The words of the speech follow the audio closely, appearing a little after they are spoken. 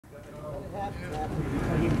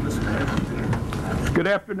Good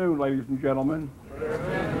afternoon, ladies and gentlemen.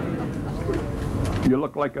 You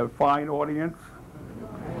look like a fine audience,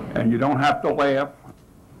 and you don't have to laugh,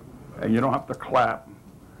 and you don't have to clap.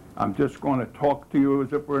 I'm just going to talk to you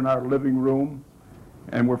as if we're in our living room,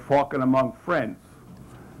 and we're talking among friends,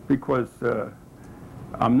 because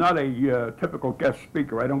I'm not a typical guest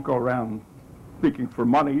speaker. I don't go around speaking for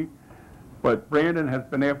money, but Brandon has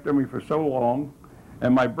been after me for so long,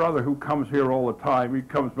 and my brother, who comes here all the time, he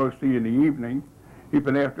comes mostly in the evening. He's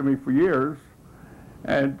been after me for years,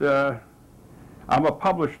 and I'm a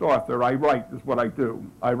published author. I write, is what I do.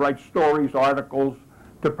 I write stories, articles,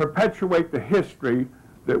 to perpetuate the history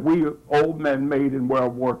that we old men made in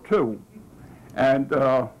World War II. And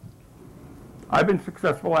I've been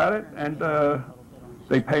successful at it, and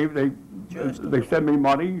they send me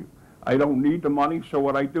money. I don't need the money, so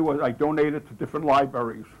what I do is I donate it to different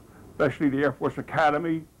libraries, especially the Air Force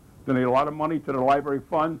Academy. Donate a lot of money to the library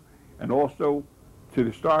fund, and also to the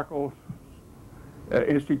Historical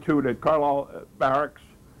Institute at Carlisle Barracks.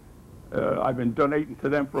 I've been donating to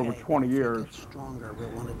them for over 20 years.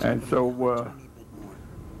 And so,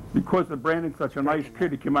 because Brandon's such a nice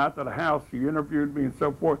kid, he came out to the house, he interviewed me and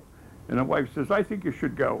so forth, and the wife says, I think you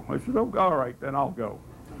should go. I said, oh, all right, then I'll go.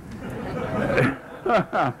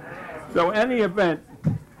 So any event,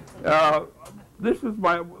 this is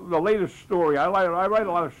the latest story. I write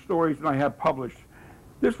a lot of stories, and I have published.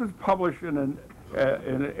 This was published in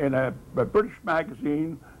a British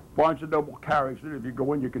magazine. Barnes & Noble carries it. If you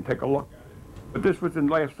go in, you can take a look. But this was in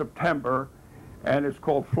last September, and it's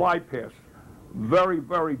called Fly Pass. Very,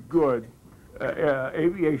 very good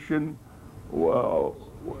aviation,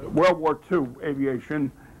 World War II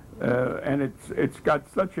aviation, and it's got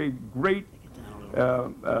such a great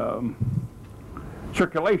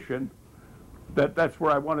circulation that's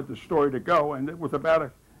where I wanted the story to go. And it was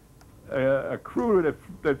about a crew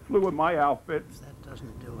that flew in my outfit. That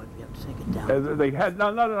doesn't do it. You have to take it down. They had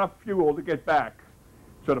not enough fuel to get back.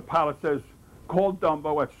 So the pilot says, call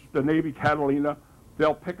Dumbo, it's the Navy Catalina,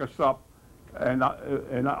 they'll pick us up, and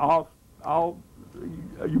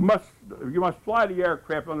you must fly the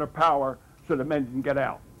aircraft under power so the men can get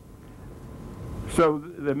out. So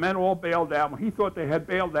the men all bailed out. When he thought they had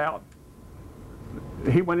bailed out,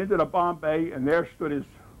 he went into the bomb bay, and there stood his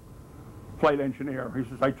flight engineer. He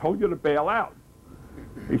says, I told you to bail out.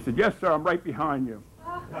 He said, yes, sir, I'm right behind you.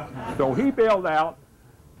 So he bailed out,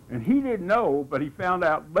 and he didn't know, but he found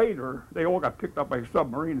out later, they all got picked up by a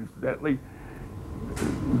submarine, incidentally,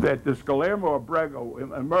 that this Guillermo Abrego,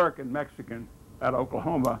 an American Mexican out of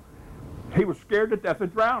Oklahoma, he was scared to death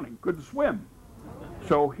of drowning, couldn't swim.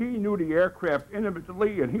 So he knew the aircraft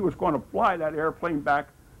intimately, and he was going to fly that airplane back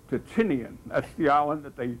to Tinian. That's the island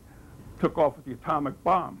that they took off with the atomic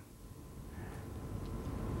bomb.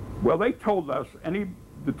 Well, they told us, the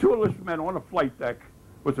two enlisted men on the flight deck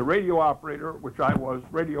was a radio operator, which I was,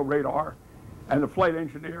 radio radar, and the flight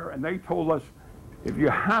engineer, and they told us, if you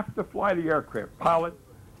have to fly the aircraft, pilot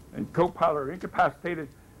and co-pilot are incapacitated,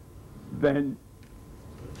 then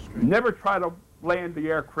never try to land the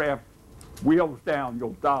aircraft wheels down,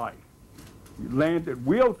 you'll die. You land it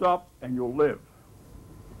wheels up and you'll live,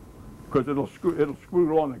 because it'll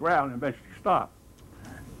screw on the ground and eventually stop.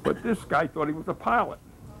 But this guy thought he was a pilot.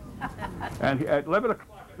 And at 11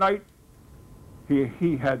 o'clock at night,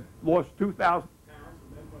 he had lost 2,000 pounds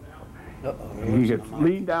and then went out. He had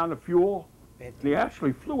leaned down the fuel, and he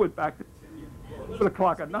actually flew it back to 11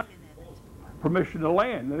 o'clock at night. Permission to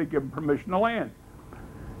land. Then they give him permission to land.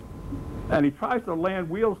 And he tries to land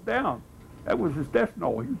wheels down. That was his death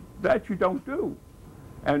knell. That you don't do.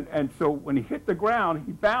 And so when he hit the ground,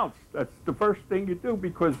 he bounced. That's the first thing you do,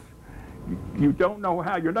 because you don't know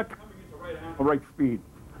how. You're not coming at the right angle, right speed.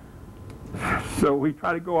 So he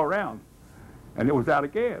tried to go around, and it was out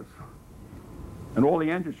of gas. And all the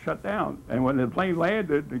engines shut down. And when the plane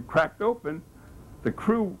landed, it cracked open. The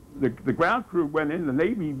crew, the ground crew went in, the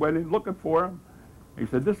Navy went in looking for him. He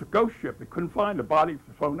said, this is a ghost ship. They couldn't find the body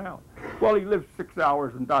flown out. Well, he lived 6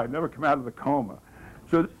 hours and died, never came out of the coma.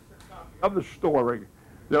 So this is a copy of the story.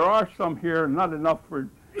 There are some here, not enough for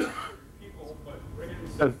people, but Brandon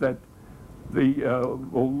says that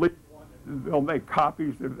they'll make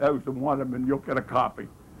copies if those who want them, and you'll get a copy.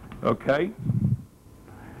 Okay?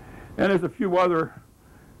 And there's a few other,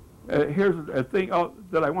 here's a thing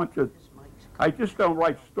that I want to, I just don't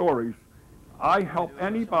write stories. I help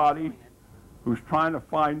anybody who's trying to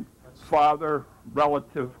find father,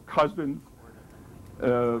 relative, cousins.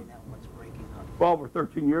 12 or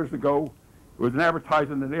 13 years ago, there was an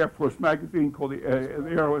advertisement in an Air Force magazine called the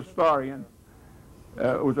Air Historian.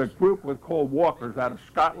 It was a group called Walkers out of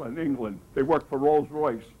Scotland, England. They worked for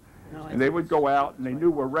Rolls-Royce. and they would go out and they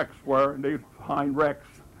knew where wrecks were, and they'd find wrecks,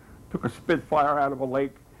 took a Spitfire out of a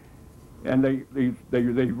lake, and they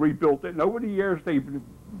rebuilt it. And over the years, they've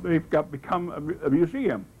become a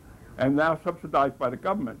museum, and now subsidized by the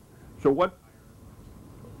government. So what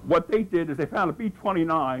they did is they found a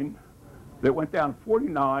B-29 that went down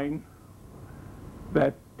 49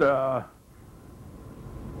 that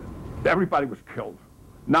everybody was killed.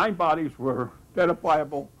 9 bodies were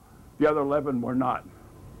identifiable, the other 11 were not.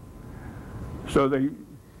 So the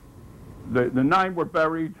 9 were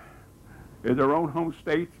buried in their own home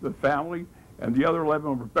states, the family, and the other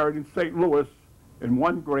 11 were buried in St. Louis in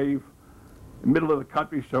one grave in the middle of the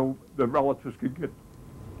country, so the relatives could get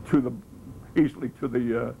easily to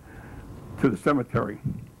the cemetery.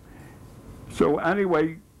 So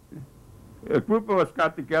anyway, a group of us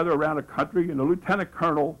got together around the country, and the lieutenant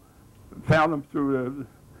colonel found them through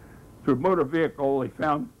a motor vehicle. They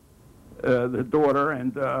found the daughter,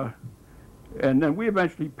 and then we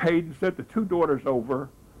eventually paid and sent the 2 daughters over.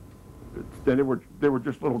 They were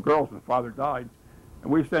just little girls, and the father died,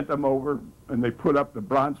 and we sent them over, and they put up the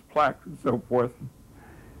bronze plaques and so forth.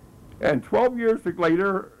 And 12 years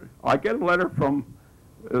later, I get a letter from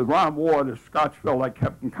Ron Ward, a Scotchville I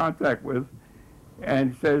kept in contact with,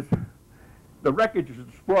 and he says the wreckage is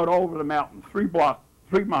brought over the mountain, 3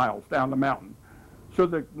 miles down the mountain. So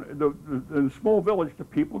in the small village, the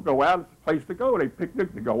people go out. It's a place to go. They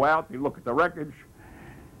picnic. They go out. They look at the wreckage.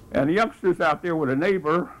 And the youngster's out there with a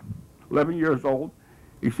neighbor, 11 years old.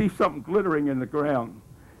 He sees something glittering in the ground,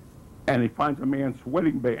 and he finds a man's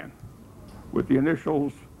wedding band with the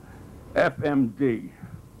initials FMD.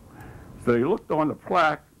 So he looked on the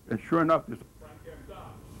plaque, and sure enough, there's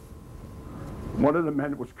one of the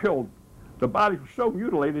men was killed. The bodies were so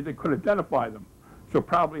mutilated they couldn't identify them. So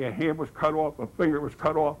probably a hand was cut off, a finger was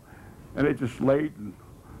cut off, and it just laid, and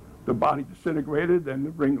the body disintegrated, and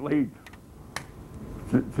the ring laid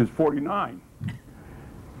since 49.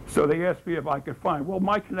 So they asked me if I could find, well,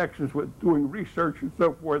 my connections with doing research and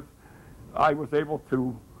so forth, I was able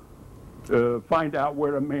to find out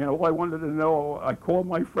where the man, all I wanted to know, I called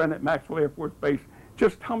my friend at Maxwell Air Force Base,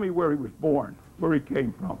 just tell me where he was born, where he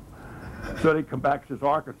came from. So they come back, says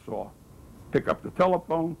Arkansas. Pick up the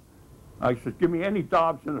telephone. I said, give me any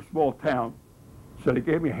Dobbs in a small town. So they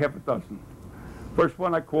gave me half a dozen. First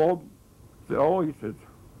one I called, said, oh, he says,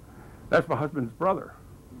 that's my husband's brother.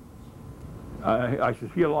 I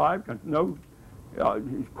said, he alive? No.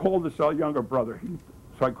 He called his younger brother.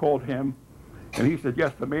 So I called him, and he said,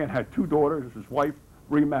 yes, the man had 2 daughters. His wife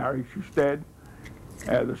remarried. She's dead.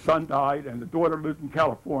 The son died, and the daughter lives in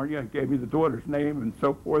California, and gave me the daughter's name and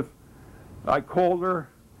so forth. I called her,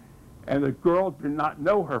 and the girl did not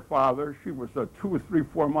know her father. She was 2 or 3,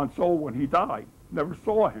 4 months old when he died. Never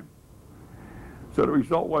saw him. So the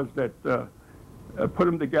result was that put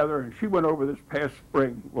them together, and she went over this past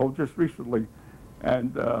spring, well, just recently,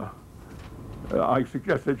 and I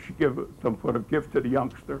suggested she give some sort of gift to the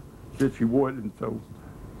youngster, said she would, and so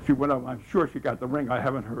she went up. I'm sure she got the ring. I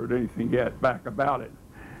haven't heard anything yet back about it.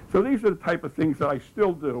 So these are the type of things that I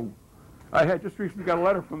still do. I had just recently got a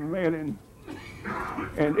letter from a man in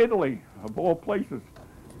Italy, of all places,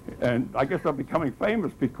 and I guess I'm becoming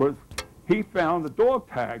famous because he found the dog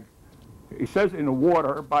tag. He says in the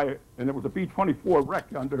water and it was a B-24 wreck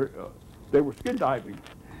under. They were skin diving,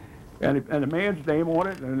 and the man's name on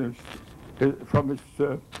it, and from his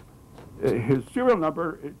serial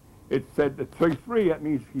number, it said that 33. That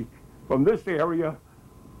means he from this area,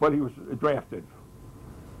 but he was drafted.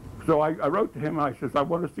 So I wrote to him and I says, I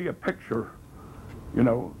want to see a picture. You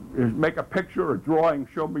know, make a picture or drawing,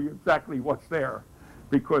 show me exactly what's there.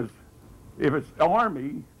 Because if it's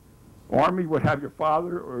Army would have your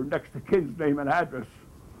father or next to kin's name and address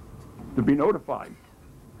to be notified.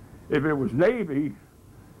 If it was Navy,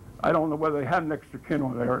 I don't know whether they had next to kin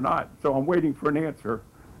on there or not. So I'm waiting for an answer,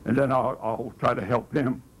 and then I'll try to help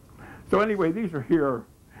him. So anyway, these are here,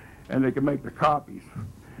 and they can make the copies.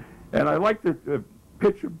 And I like to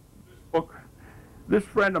pitch this book. This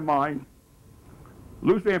friend of mine,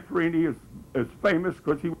 Lou Zamperini, is famous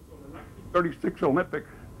because he was on the 1936 Olympic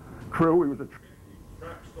crew. He was a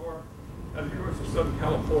track star at the University of Southern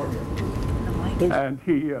California. And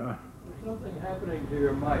he... There's something happening to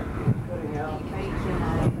your mic. It's cutting out.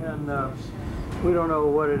 And we don't know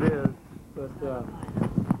what it is, but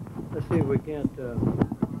let's see if we can't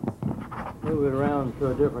move it around to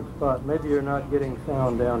a different spot. Maybe you're not getting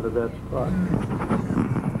sound down to that spot.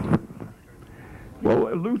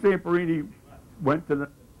 Well, Lou Zamperini went to the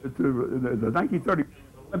 1930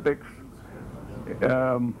 Olympics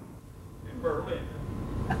in Berlin.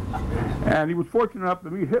 And he was fortunate enough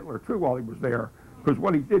to meet Hitler, too, while he was there. Because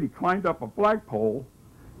what he did, he climbed up a flagpole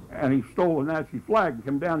and he stole a Nazi flag and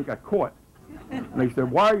came down and got caught. And they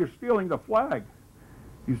said, "Why are you stealing the flag?"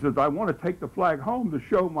 He says, "I want to take the flag home to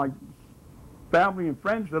show my family and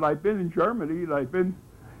friends that I've been in Germany,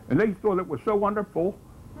 and they thought it was so wonderful,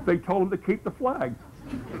 they told him to keep the flag.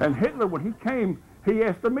 And Hitler, when he came, he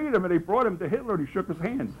asked to meet him, and they brought him to Hitler, and he shook his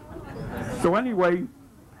hand. So anyway,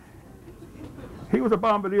 he was a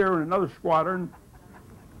bombardier in another squadron.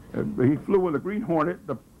 He flew with a Green Hornet,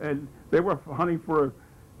 and they were hunting for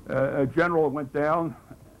a general that went down,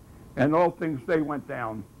 and all things, they went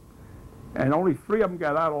down. And only 3 of them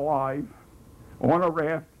got out alive on a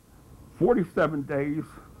raft, 47 days.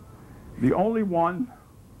 The only one,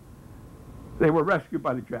 they were rescued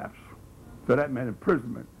by the Japs. So that meant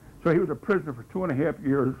imprisonment. So he was a prisoner for 2.5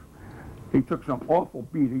 years. He took some awful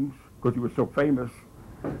beatings because he was so famous.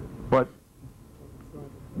 But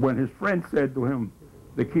when his friend said to him,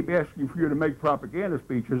 "They keep asking for you to make propaganda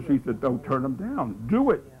speeches," he said, "Don't turn them down.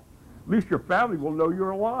 Do it. At least your family will know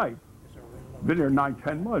you're alive." Been there 9,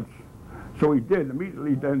 10 months. So he did.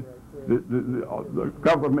 Immediately then the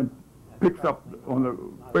government picks up on the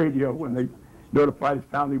radio and they notified his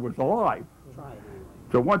family was alive.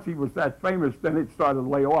 So once he was that famous, then it started to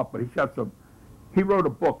lay off. But he wrote a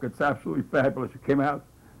book. It's absolutely fabulous. It came out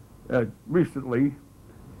recently.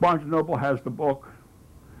 Barnes & Noble has the book.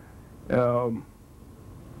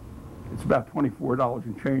 It's about $24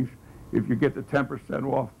 and change. If you get the 10%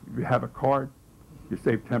 off, if you have a card, you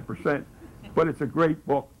save 10%. But it's a great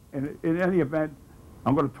book. And in any event,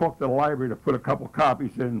 I'm going to talk to the library to put a couple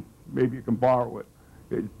copies in. Maybe you can borrow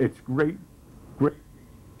it. It's great, great.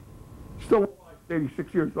 Still alive,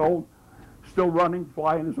 86 years old, still running,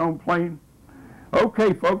 flying his own plane.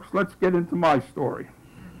 Okay, folks, let's get into my story.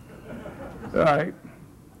 All right.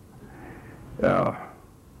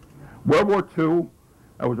 World War II,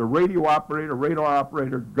 I was a radio operator, radar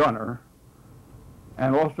operator, gunner,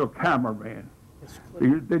 and also cameraman. They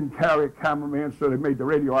didn't carry a cameraman, so they made the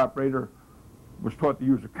radio operator was taught to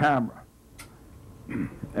use a camera.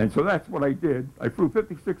 And so that's what I did. I flew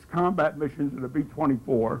 56 combat missions in a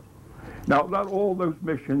B-24. Now, not all those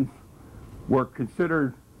missions were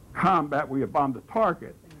considered combat where you bombed a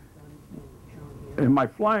target. In my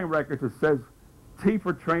flying records, it says T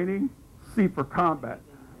for training, C for combat.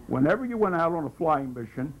 Whenever you went out on a flying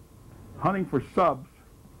mission, hunting for subs,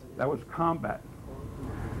 that was combat.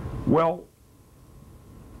 Well,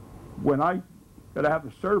 when I got out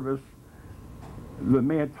of the service, the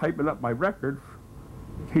man typing up my records,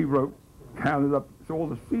 he wrote, counted up all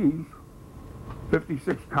the C's,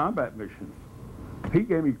 56 combat missions. He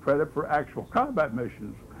gave me credit for actual combat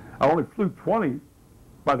missions. I only flew 20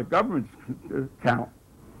 by the government's count.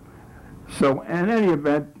 So in any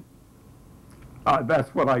event,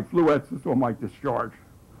 that's what I flew at on my discharge.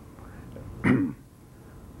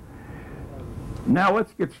 Now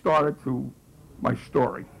let's get started to my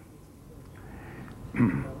story.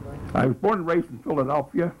 I was born and raised in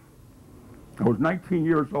Philadelphia. I was 19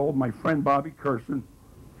 years old. My friend Bobby Curson,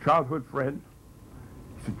 childhood friend,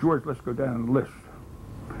 he said, "George, let's go down and enlist.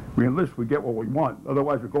 We enlist, we get what we want.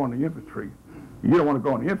 Otherwise, we're going to the infantry." "You don't want to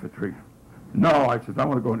go in the infantry." "No," I said, "I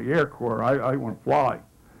want to go in the Air Corps. I want to fly."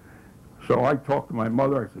 So I talked to my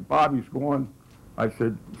mother. I said, "Bobby's going." I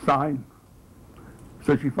said, "Sign."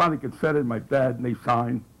 So she finally consented, my dad, and they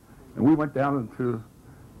signed. And we went down to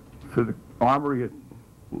the armory at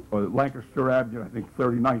Lancaster Avenue, I think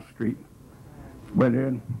 39th Street. Went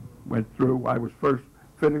in, went through. I was first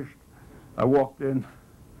finished. I walked in.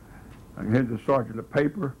 I handed the sergeant a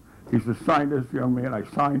paper. He said, "Sign this, young man." I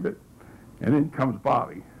signed it. And in comes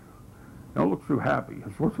Bobby. Don't look too happy. I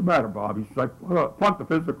said, "What's the matter, Bobby?" He said, "I flunked the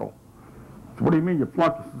physical." I said, "What do you mean you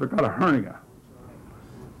flunked?" He says, "I got a hernia."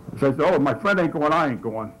 So I said, "Oh, my friend ain't going, I ain't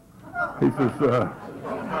going." He says,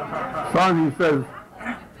 "Son," he says,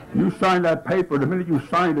 "you signed that paper. The minute you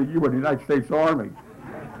signed it, you were in the United States Army.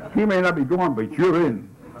 He may not be going, but you're in."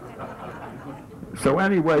 So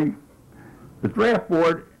anyway, the draft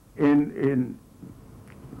board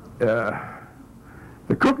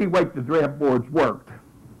the cooking way the draft boards worked,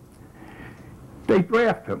 they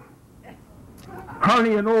draft him,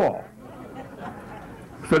 hernia and all.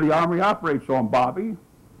 So the Army operates on Bobby,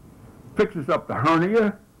 fixes up the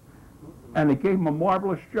hernia, and they gave him a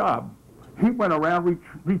marvelous job. He went around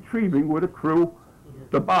retrieving with a crew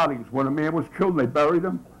the bodies. When a man was killed and they buried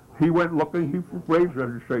him, he went looking for grave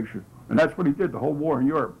registration. And that's what he did the whole war in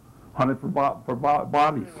Europe, hunted for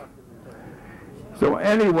bodies. So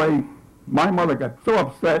anyway, my mother got so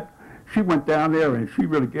upset, she went down there and she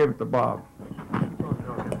really gave it to Bob.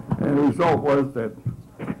 And the result was that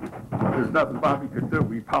there's nothing Bobby could do.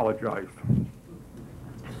 He apologized.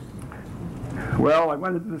 Well, I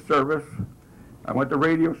went into the service, I went to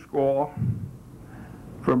radio school.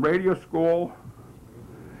 From radio school,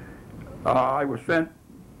 I was sent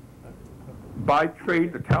by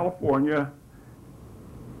trade to California.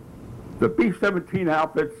 The B-17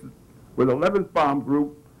 outfits with 11th Bomb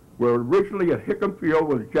Group were originally at Hickam Field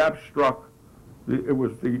where the Japs struck. It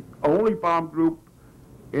was the only bomb group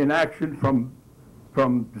in action from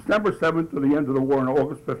December 7th to the end of the war on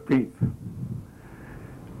August 15th.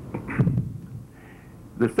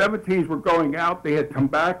 The 17s were going out. They had come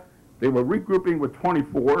back. They were regrouping with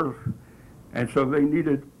 24s, and so they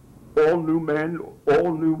needed all new men,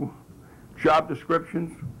 all new job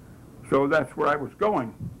descriptions. So that's where I was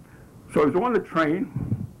going. So I was on the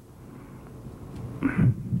train,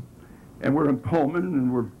 and we're in Pullman,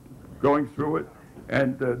 and we're going through it,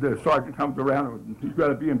 and the sergeant comes around, and he's got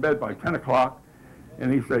to be in bed by 10 o'clock,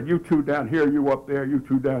 and he said, you two down here, you up there, you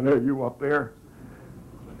two down there, you up there.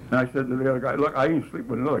 And I said to the other guy, look, I ain't sleeping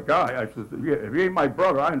with another guy. I said, yeah, if he ain't my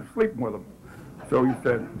brother, I ain't sleeping with him. So he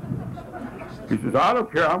says, I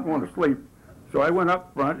don't care, I'm going to sleep. So I went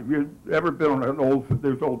up front. If you've ever been on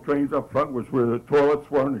there's old trains up front, was where the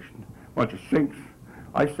toilets were and a bunch of sinks.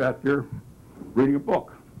 I sat there reading a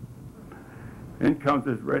book. In comes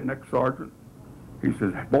this redneck sergeant. He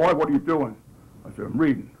says, boy, what are you doing? I said, I'm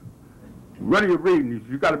reading. What are you reading? He says,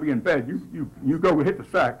 you got to be in bed. You go hit the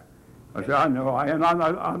sack. I said, I know,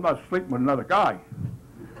 I'm not sleeping with another guy.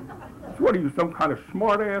 So what are you, some kind of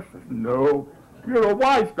smart ass? I said, no, you're a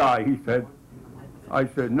wise guy, he said. I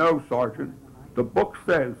said, no, Sergeant. The book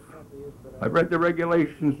says, I read the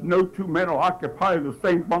regulations, no two men will occupy the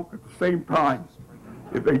same bunk at the same time.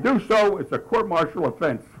 If they do so, it's a court-martial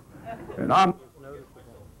offense. And I'm...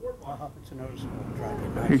 It's a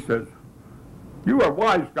noticeable. He says, you are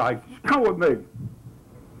wise guys, come with me.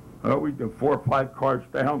 We do 4 or 5 cars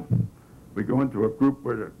down. We go into a group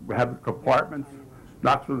where we have the compartments,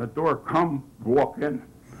 knocks on the door, come, walk in.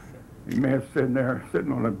 The man's sitting there,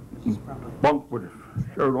 sitting on a bunk with his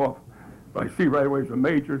shirt off. But I see right away he's a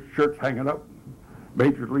major, shirt's hanging up,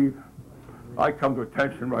 major leave. I come to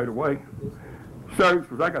attention right away. So he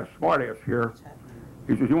says, I got a smart ass here.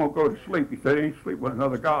 He says, you won't go to sleep. He said, he ain't sleep with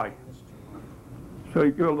another guy. So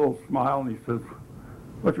he gives a little smile and he says,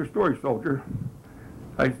 what's your story, soldier?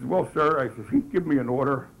 I said, well, sir, I said, he give me an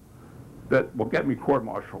order that will get me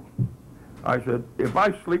court-martialed. I said, if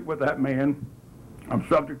I sleep with that man, I'm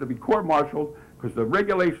subject to be court-martialed because the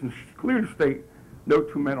regulations clearly state no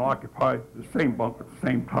two men occupy the same bunk at the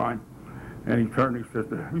same time. And he turned and he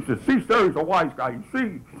said, see, sir, he's a wise guy, you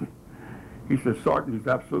see. He says, Sergeant, he's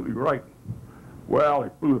absolutely right. Well,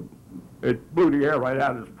 it blew the air right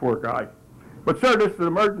out of this poor guy. But, sir, this is an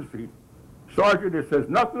emergency. Sergeant, it says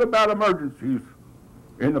nothing about emergencies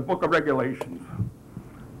in the book of regulations.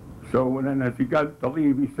 So, and then as he got to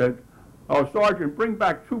leave, he said, oh, Sergeant, bring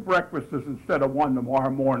back 2 breakfasts instead of 1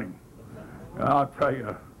 tomorrow morning. And I'll tell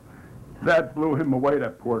you, that blew him away,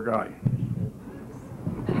 that poor guy.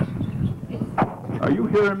 Are you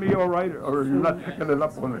hearing me all right, or are you not picking it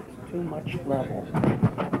up on it? Too much level.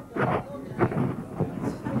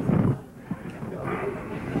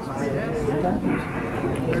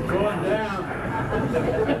 They're going down.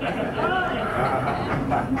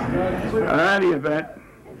 In any event,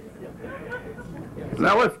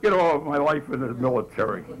 now let's get all of my life in the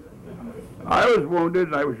military. I was wounded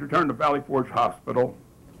and I was returned to Valley Forge Hospital.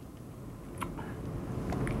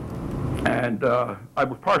 And I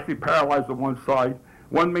was partially paralyzed on one side.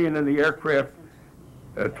 One man in the aircraft,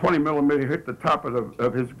 20 millimeter hit the top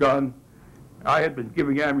of his gun. I had been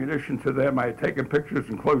giving ammunition to them. I had taken pictures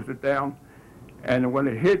and closed it down. And when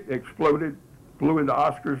it hit, it exploded, blew into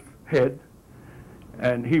Oscar's head,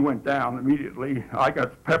 and he went down immediately. I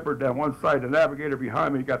got peppered down one side. The navigator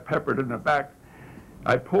behind me got peppered in the back.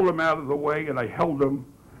 I pulled him out of the way, and I held him,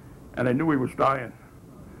 and I knew he was dying.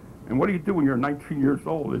 And what do you do when you're 19 years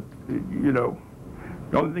old? You know,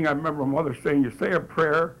 the only thing I remember my mother saying, you say a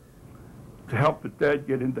prayer to help the dead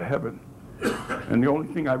get into heaven. And the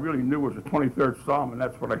only thing I really knew was the 23rd Psalm, and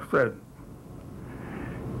that's what I said.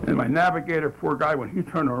 And my navigator, poor guy, when he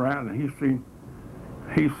turned around and he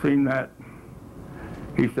seen that,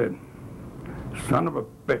 he said, son of a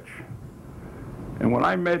bitch. And when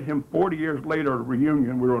I met him 40 years later at a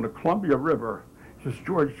reunion, we were on the Columbia River. He says,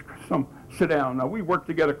 George, sit down. Now, we worked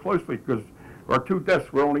together closely because our 2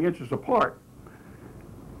 desks were only inches apart.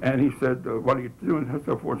 And he said, what are you doing? And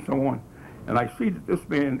so forth and so on. And I see that this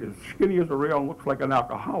man is skinny as a rail and looks like an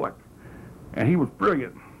alcoholic. And he was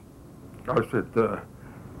brilliant. I said,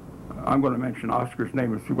 I'm going to mention Oscar's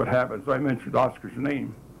name and see what happens. So I mentioned Oscar's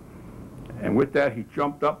name. And with that, he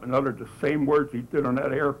jumped up and uttered the same words he did on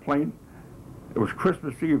that airplane. It was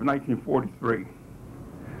Christmas Eve, 1943.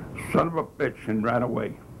 son of a bitch, and ran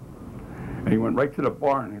away. And he went right to the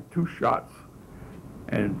barn and had 2 shots.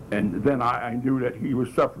 And then I knew that he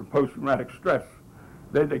was suffering post-traumatic stress.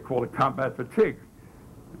 Then they called it combat fatigue.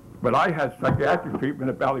 But I had psychiatric treatment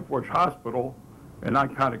at Valley Forge Hospital, and I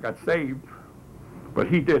kind of got saved, but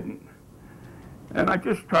he didn't. And I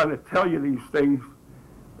just try to tell you these things,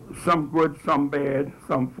 some good, some bad,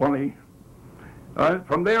 some funny.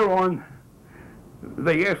 From there on,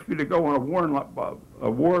 they asked me to go on a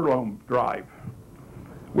war loan drive,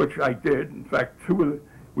 which I did. In fact,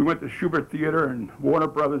 we went to Schubert Theater, and Warner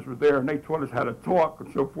Brothers were there, and they taught us how to talk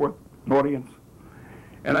and so forth, an audience.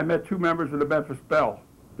 And I met 2 members of the Memphis Bell.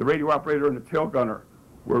 The radio operator and the tail gunner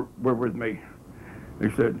were with me. They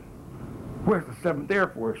said, "Where's the 7th Air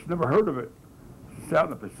Force? Never heard of it. It's out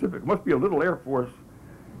in the Pacific. It must be a little Air Force."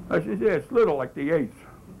 I said, "Yeah, it's little, like the 8th.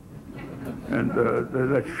 And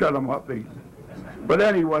that shut them up. But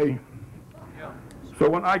anyway, so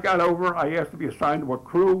when I got over, I asked to be assigned to a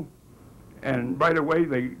crew, and right away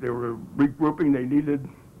they were regrouping. They needed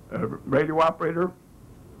a radio operator.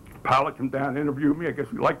 Pilot came down and interviewed me. I guess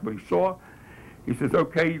he liked what he saw. He says,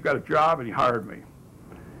 "Okay, you got a job," and he hired me.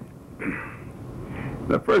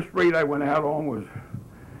 The first raid I went out on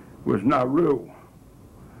was Nauru.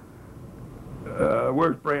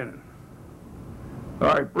 Where's Brandon? All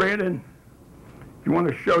right, Brandon, if you want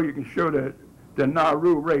to show, you can show the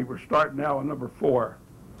Nauru raid. We're starting now on number 4,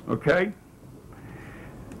 okay?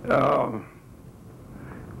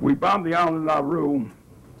 We bombed the island of Nauru.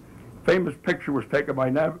 Famous picture was taken by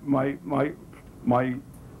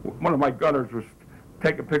one of my gunners was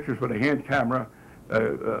taking pictures with a hand camera,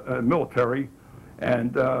 military,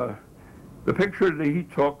 and the picture that he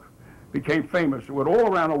took became famous. It went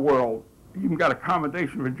all around the world. He even got a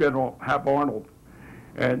commendation from General Hap Arnold,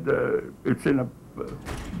 and it's in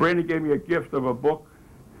Brandon gave me a gift of a book.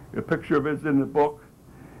 A picture of it's in the book.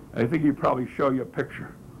 I think he'd probably show you a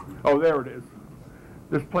picture. Oh, there it is.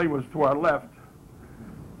 This plane was to our left,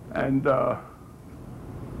 and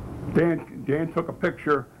Dan took a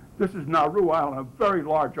picture. This is Nauru Island, a very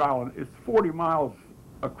large island. It's 40 miles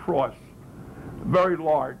across, very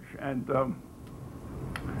large, and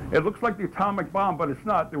it looks like the atomic bomb, but it's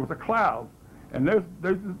not. There was a cloud, and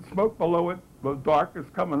there's smoke below it. The dark is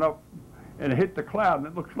coming up, and it hit the cloud, and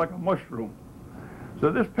it looks like a mushroom.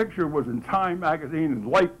 So this picture was in Time magazine and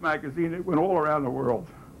Life magazine. It went all around the world.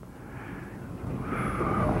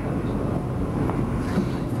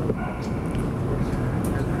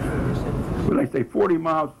 When I say 40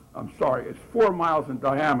 miles, I'm sorry, it's 4 miles in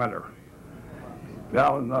diameter,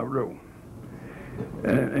 down in Nauru.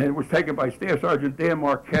 And it was taken by Staff Sergeant Dan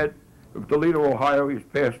Marquette of Toledo, Ohio. He's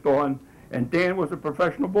passed on. And Dan was a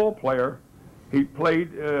professional ball player. He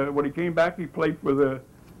played, when he came back, he played for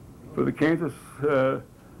the Kansas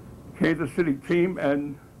City team,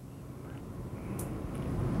 and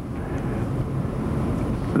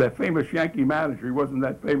that famous Yankee manager, he wasn't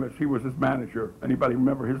that famous, he was his manager. Anybody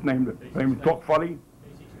remember his name? The famous Talk Funny?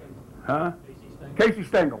 Huh? Casey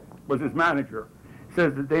Stengel was his manager. He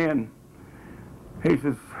says to Dan, he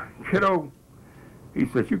says, "Kiddo," he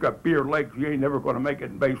says, "you got beer legs, you ain't never going to make it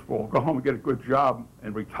in baseball. Go home and get a good job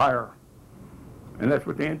and retire." And that's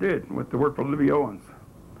what Dan did, went to work for Libby Owens.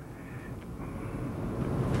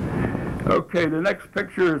 Okay, the next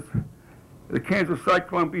picture is the Kansas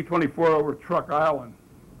Cyclone B-24 over Truck Island.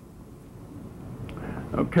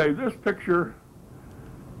 Okay, this picture,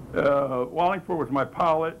 Wallingford was my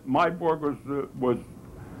pilot. Myborg was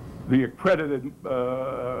the accredited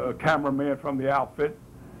cameraman from the outfit,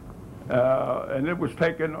 and it was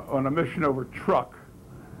taken on a mission over Truck.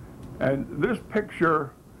 And this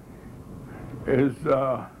picture is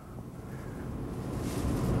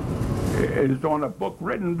on a book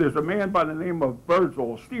written. There's a man by the name of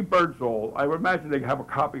Birdsall, Steve Birdsall. I would imagine they have a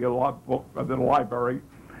copy of the book in the library.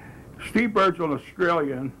 Steve Birdsall, an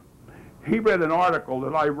Australian, he read an article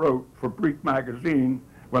that I wrote for Brief magazine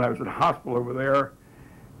when I was in hospital over there,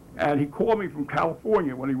 and he called me from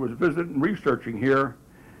California when he was visiting and researching here,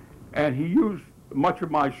 and he used much of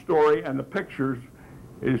my story, and the pictures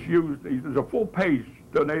is used. There's a full page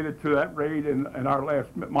donated to that raid in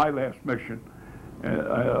my last mission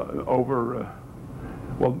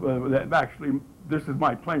actually, this is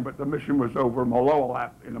my plane, but the mission was over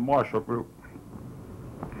Maloalat in the Marshall Group.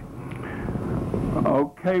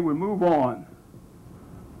 Okay, we move on.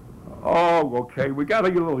 Oh, okay, we got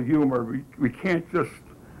to get a little humor. We can't just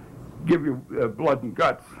give you blood and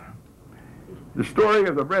guts. The story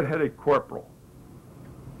of the red-headed corporal.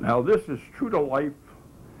 Now, this is true to life.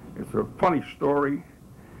 It's a funny story.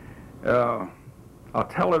 I'll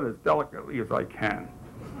tell it as delicately as I can.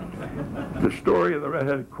 The story of the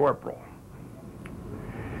red-headed corporal.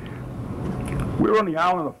 We were on the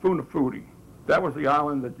island of Funafuti. That was the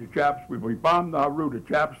island that the Japs, we bombed Nauru. The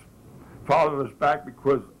Japs followed us back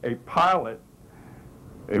because a pilot,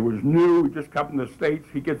 it was new, he just come from the States,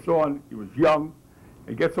 he gets on, he was young,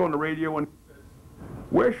 he gets on the radio and he says,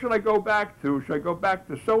 where should I go back to? Should I go back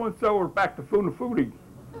to so-and-so or back to Funafuti?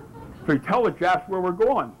 So he tell the Japs where we're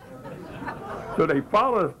going. So they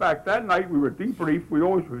followed us back that night. We were debriefed. We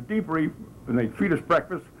always were debriefed, and they'd feed us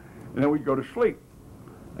breakfast, and then we'd go to sleep.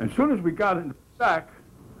 And as soon as we got into the sack,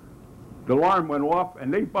 the alarm went off,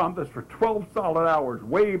 and they bombed us for 12 solid hours,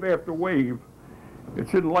 wave after wave.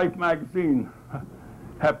 It's in Life magazine.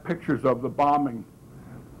 Have pictures of the bombing.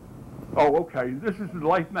 Oh, okay, this is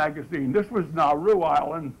Life magazine. This was Nauru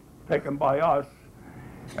Island, taken by us.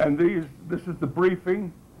 And this is the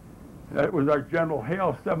briefing. That was our General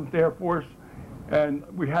Hale, 7th Air Force. And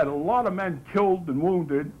we had a lot of men killed and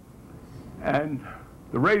wounded. And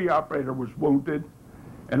the radio operator was wounded.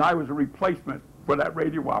 And I was a replacement for that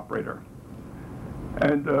radio operator.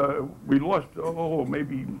 And we lost,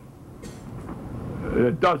 maybe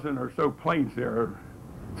a dozen or so planes there.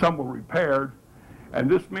 Some were repaired. And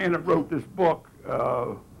this man that wrote this book,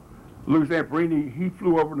 Lou Zamperini, he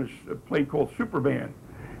flew over in a plane called Superman.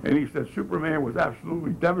 And he said Superman was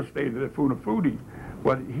absolutely devastated at Funafuti.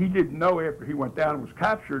 But he didn't know after he went down and was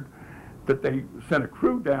captured that they sent a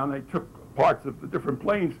crew down. They took parts of the different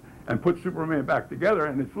planes and put Superman back together,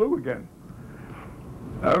 and it flew again.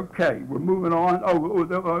 Okay, we're moving on.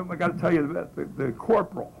 I got to tell you about the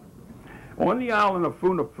corporal. On the island of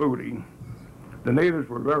Funafuti, the natives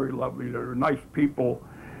were very lovely. They were nice people.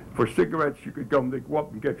 For cigarettes, you could go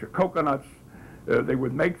up and get your coconuts. They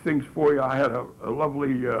would make things for you. I had a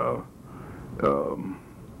lovely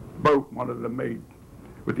boat, one of them made,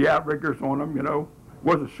 with the outriggers on them, you know. It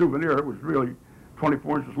wasn't a souvenir. It was really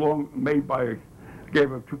 24 inches long, made by, gave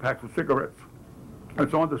them 2 packs of cigarettes.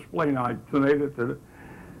 It's on display now. I donated to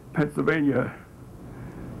Pennsylvania.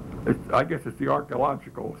 I guess it's the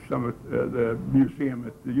Archaeological Summit, the museum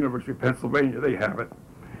at the University of Pennsylvania. They have it.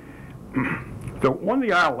 So on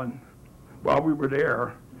the island, while we were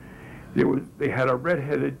there, they had a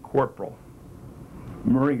red-headed corporal,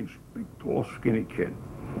 Marines, big, tall, skinny kid.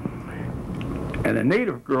 And a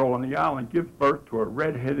native girl on the island gives birth to a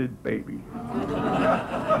red-headed baby.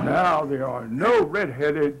 Now there are no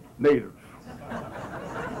red-headed natives.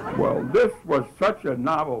 Well, this was such a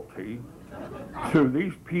novelty to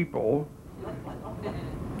these people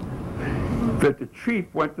that the chief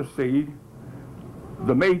went to see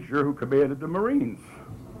the major who commanded the Marines.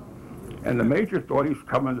 And the major thought he was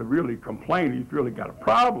coming to really complain. He's really got a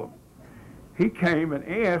problem. He came and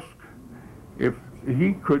asked if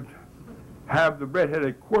he could have the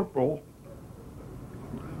red-headed corporal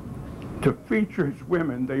to feature his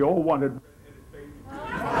women. They all wanted red-headed babies.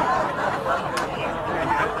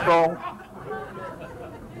 So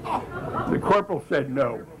the corporal said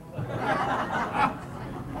no.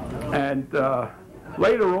 And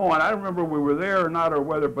later on, I don't remember if we were there or not or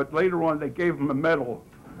whether, but later on they gave him a medal.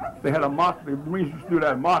 They had a mock, the Marines used to do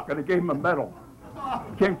that mock, and they gave him a medal.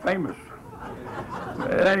 Became famous.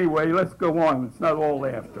 Anyway, let's go on. It's not all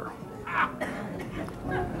laughter.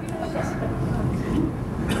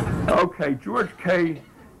 Okay, George K.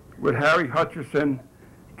 with Harry Hutchison,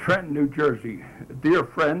 Trenton, New Jersey. A dear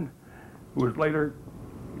friend who was later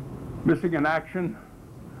missing in action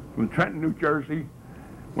from Trenton, New Jersey.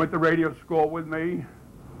 Went to radio school with me.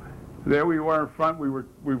 There we were in front. We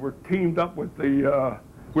were teamed up with the,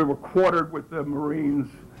 we were quartered with the Marines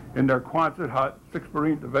in their Quonset hut, 6th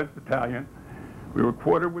Marine Defense Battalion. We were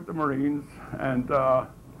quartered with the Marines, and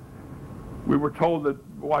we were told that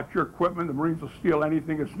watch your equipment, the Marines will steal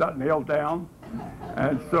anything that's not nailed down.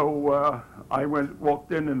 And so I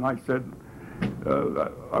walked in and I said,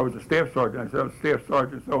 I was a staff sergeant. I said, I'm Staff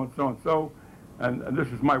Sergeant so-and-so and so, and this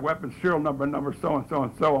is my weapon serial number so-and-so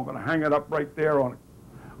and so. I'm going to hang it up right there on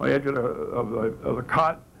the edge of the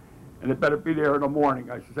cot, and it better be there in the morning.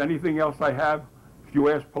 I says, anything else I have, if you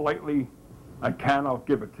ask politely, I'll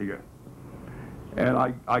give it to you. And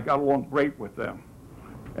I got along great with them.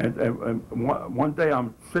 And one day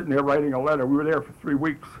I'm sitting there writing a letter. We were there for 3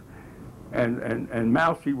 weeks, and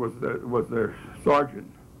Mousy was their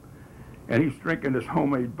sergeant, and he's drinking this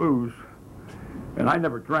homemade booze, and I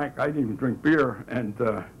never drank. I didn't even drink beer. And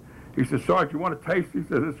he said, Sarge, you want to taste? He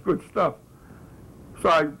said, it's good stuff. So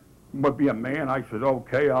I would be a man. I said,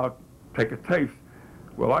 okay, I'll take a taste.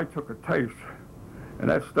 Well, I took a taste, and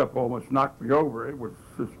that stuff almost knocked me over. It was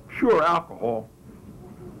just pure alcohol.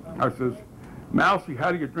 I says, Mousy,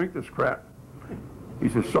 how do you drink this crap? He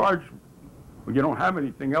says, Sarge, when you don't have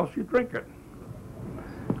anything else, you drink it.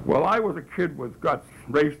 Well, I was a kid with guts,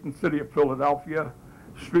 raised in the city of Philadelphia,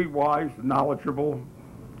 streetwise, knowledgeable.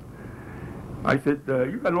 I said,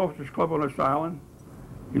 you got an officers club on this island?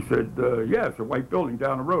 He said, yeah, it's a white building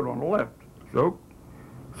down the road on the left.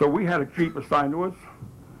 So we had a jeep assigned to us.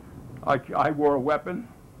 I wore a weapon.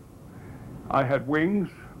 I had wings.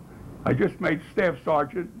 I just made staff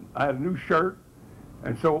sergeant. I had a new shirt.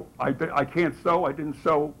 And so I can't sew. I didn't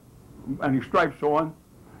sew any stripes on.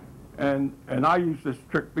 And I used this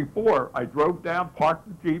trick before. I drove down, parked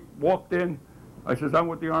the Jeep, walked in. I says, I'm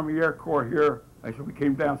with the Army Air Corps here. I said, we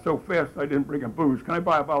came down so fast I didn't bring a booze. Can I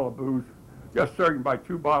buy a bottle of booze? Yes, sir, you can buy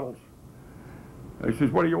 2 bottles. He says,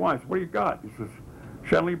 what do you want? I said, what do you got? He says,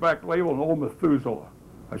 Shenley Black Label and Old Methuselah.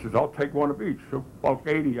 I says, I'll take one of each. So bulk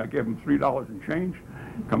 80, I gave him $3 and change.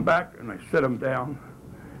 Come back, and I set him down.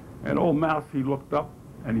 And old Mouse, he looked up,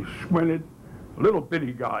 and he squinted, a little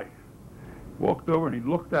bitty guy. Walked over, and he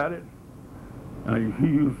looked at it, and he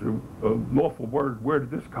used an awful word, where did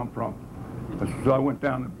this come from? I said, so I went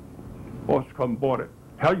down to the officer's club and bought it.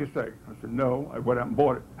 How'd you say? I said, no, I went out and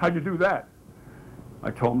bought it. How'd you do that?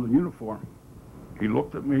 I told him the uniform. He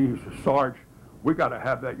looked at me, he said, Sarge, we got to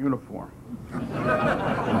have that uniform.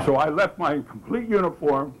 And so I left my complete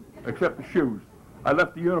uniform, except the shoes. I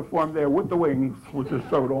left the uniform there with the wings, which is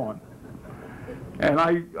sewed on. And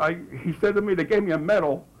he said to me, they gave me a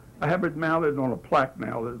medal. I have it mounted on a plaque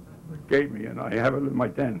now that they gave me, and I have it in my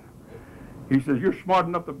den. He says, you're smart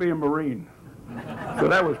enough to be a Marine. So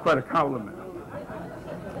that was quite a compliment.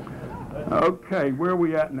 Okay, where are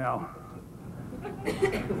we at now?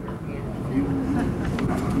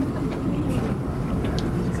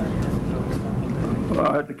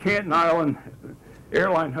 At the Canton Island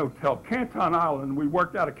Airline Hotel. Canton Island, we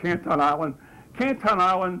worked out of Canton Island. Canton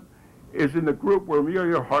Island is in the group where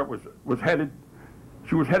Amelia Earhart was headed.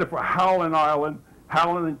 She was headed for Howland Island.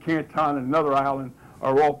 Howland and Canton and another island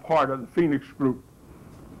are all part of the Phoenix group.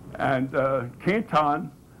 And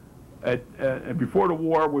Canton, before the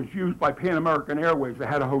war, was used by Pan American Airways. They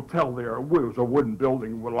had a hotel there. It was a wooden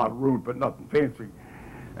building with a lot of room, but nothing fancy.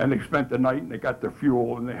 And they spent the night, and they got their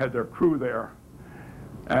fuel, and they had their crew there.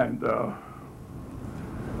 And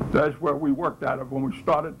that's where we worked out of when we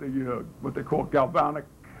started the what they call Galvanic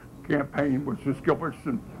campaign, which is Gilbert's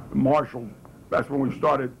and Marshall. That's when we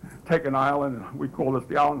started taking island, and we call this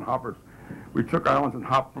the island hoppers. We took islands and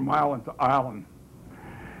hopped from island to island.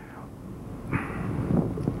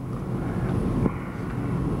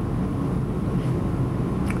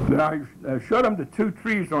 Now, I showed them the 2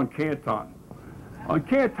 trees on Canton. On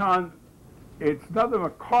Canton, it's nothing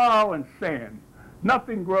but coral and sand.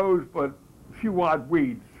 Nothing grows but a few odd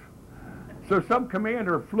weeds. So some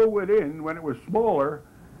commander flew it in when it was smaller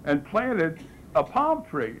and planted a palm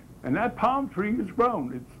tree. And that palm tree has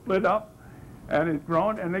grown. It's split up and it's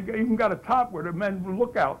grown, and they even got a top where the men would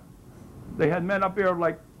look out. They had men up there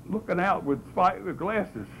like looking out with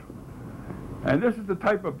glasses. And this is the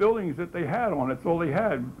type of buildings that they had on it. That's all they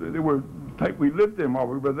had. They were the type we lived in while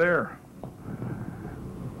we were there.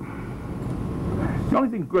 The only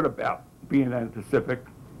thing good about being in the Pacific,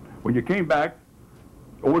 when you came back,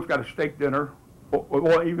 always got a steak dinner.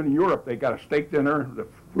 Or even in Europe, they got a steak dinner. The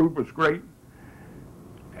food was great.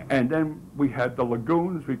 And then we had the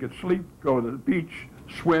lagoons. We could sleep, go to the beach,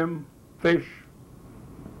 swim, fish.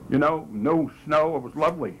 You know, no snow. It was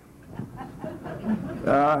lovely.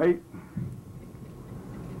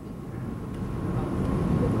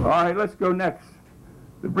 All right, let's go next.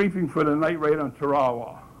 The briefing for the night raid on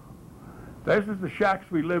Tarawa. This is the shacks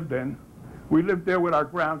we lived in. We lived there with our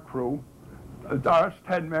ground crew. Us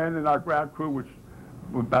 10 men, and our ground crew was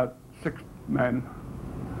about 6 men.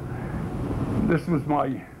 This was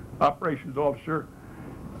my operations officer,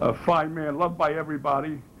 a fine man, loved by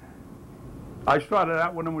everybody. I started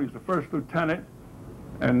out with him when he was the first lieutenant,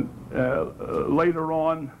 and later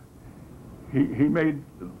on, he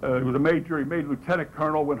was a major. He made lieutenant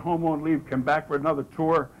colonel, went home on leave, came back for another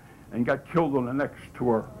tour, and got killed on the next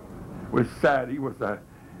tour. It was sad. He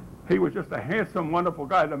was just a handsome, wonderful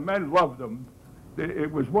guy. The men loved him.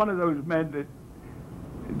 It was one of those men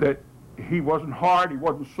that he wasn't hard, he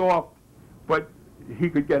wasn't soft, but he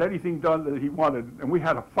could get anything done that he wanted. And we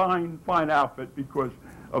had a fine, fine outfit because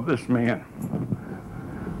of this man.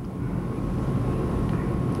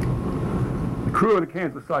 The crew of the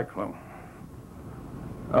Kansas Cyclone.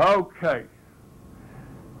 Okay.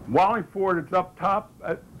 Wallingford is up top.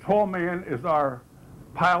 A tall man is our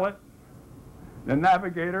pilot. The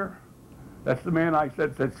navigator, that's the man I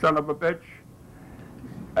said son of a bitch.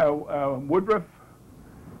 Woodruff,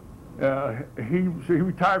 he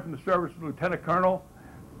retired from the service as lieutenant colonel.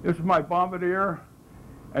 This is my bombardier,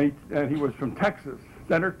 and he was from Texas,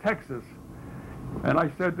 Center, Texas. And I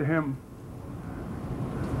said to him,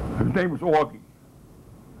 his name was Augie.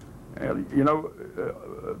 You know,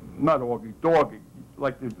 not Augie, Doggy.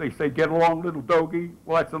 Like they say, get along, little doggy.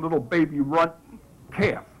 Well, that's a little baby runt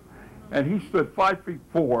calf. And he stood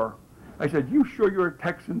 5'4". I said, you sure you're a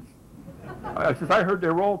Texan? I said, I heard they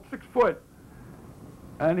were all 6 foot.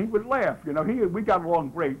 And he would laugh, you know. We got along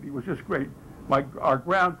great. He was just great. Our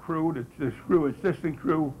ground crew, this crew, assistant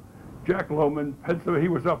crew, Jack Lohman, Pennsylvania, he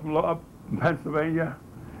was up in Pennsylvania.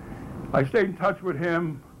 I stayed in touch with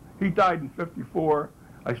him. He died in '54.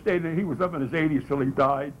 He was up in his 80s till he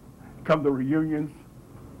died. Come to reunions.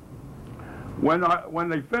 When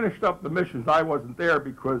they finished up the missions, I wasn't there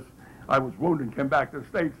because I was wounded and came back to the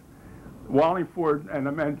States. Wallingford and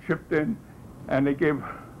the men chipped in, and they gave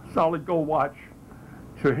solid gold watch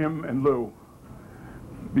to him and Lou.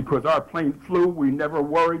 Because our plane flew, we never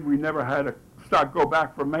worried, we never had to go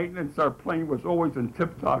back for maintenance. Our plane was always in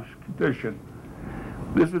tip-top condition.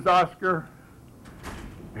 This is Oscar.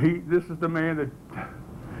 This is the man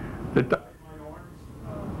that died.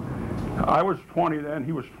 I was 20 then,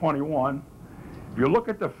 he was 21. If you look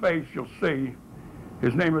at the face, you'll see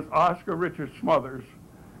his name is Oscar Richard Smothers.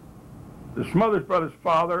 The Smothers brothers'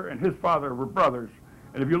 father and his father were brothers.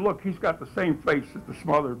 And if you look, he's got the same face as the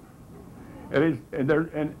Smothers. The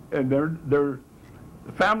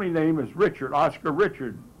family name is Richard, Oscar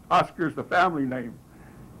Richard. Oscar's the family name.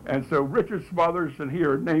 And so Richard Smothers and he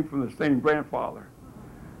are named from the same grandfather.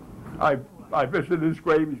 I visited his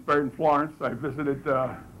grave. He's buried in Florence. I visited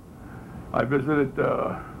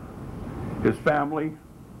his family.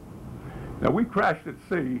 Now we crashed at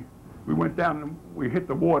sea. We went down and we hit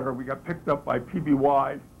the water. We got picked up by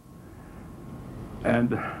PBY, and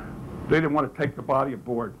they didn't want to take the body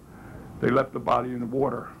aboard. They left the body in the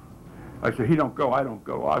water. I said, he don't go, I don't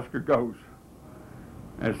go. Oscar goes.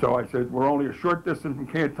 And so I said, we're only a short distance from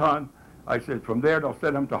Canton. I said, from there they'll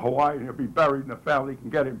send him to Hawaii and he'll be buried and the family can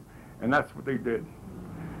get him. And that's what they did.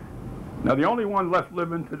 Now the only one left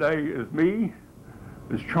living today is me,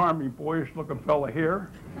 this charming, boyish looking fella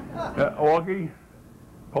here, Augie,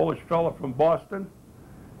 Polish fella from Boston,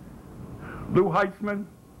 Lou Heitzman,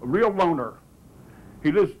 a real loner.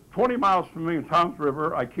 He lives 20 miles from me in Toms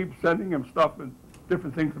River. I keep sending him stuff and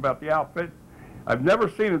different things about the outfit. I've never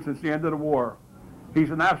seen him since the end of the war. He's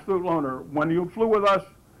an absolute loner. When he flew with us,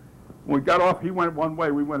 when we got off, he went one way,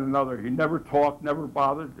 we went another. He never talked, never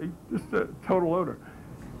bothered. He's just a total loner.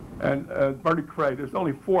 And Bernie Cray, there's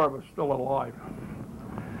only 4 of us still alive.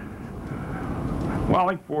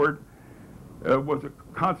 Wallingford was a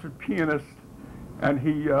concert pianist, and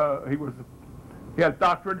he had a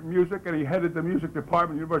doctorate in music, and he headed the music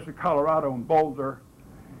department at the University of Colorado in Boulder.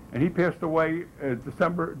 And he passed away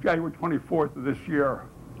January 24th of this year.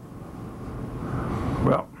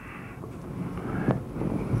 Well,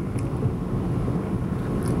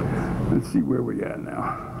 let's see where we at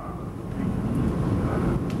now.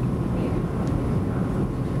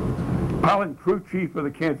 Pilot crew chief of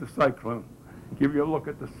the Kansas Cyclone. Give you a look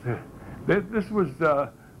at this. This was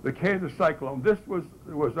the Kansas Cyclone. This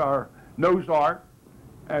was our nose art,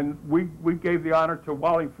 and we gave the honor to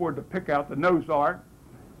Wallingford to pick out the nose art.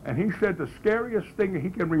 And he said the scariest thing he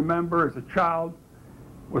can remember as a child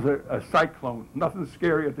was a cyclone. Nothing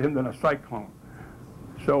scarier to him than a cyclone.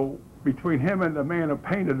 So between him and the man who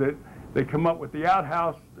painted it, they come up with the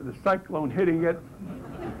outhouse, the cyclone hitting it,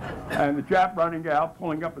 and the Jap running out,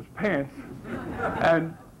 pulling up his pants.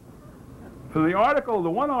 And for the article, the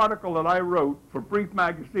one article that I wrote for Brief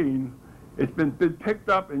Magazine, it's been picked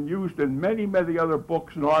up and used in many, many other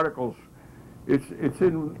books and articles. It's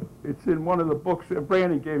in one of the books that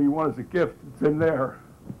Brandon gave me one as a gift. It's in there.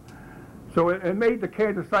 So it made the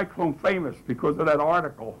Kansas Cyclone famous because of that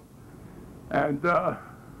article. And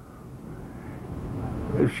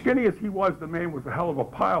as skinny as he was, the man was a hell of a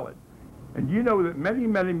pilot. And you know that many,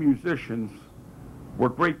 many musicians were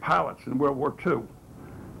great pilots in World War II.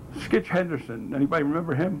 Skitch Henderson, anybody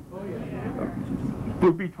remember him? Oh, yeah.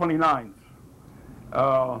 Blue B-29s.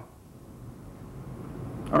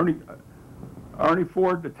 Ernie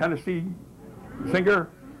Ford, the Tennessee singer,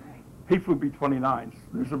 he flew B-29s.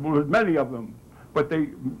 There's many of them, but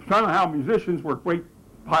somehow musicians were great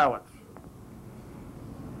pilots.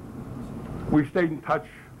 We stayed in touch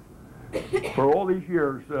for all these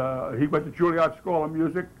years. He went to Juilliard School of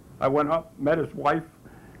Music. I went up, met his wife,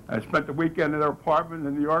 and spent the weekend in their apartment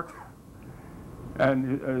in New York.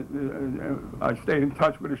 And I stayed in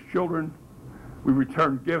touch with his children. We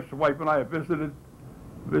returned gifts. The wife and I have visited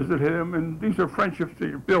him, and these are friendships that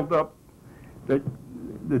you build up that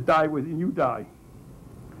die when you die.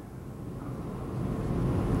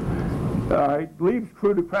 Leaves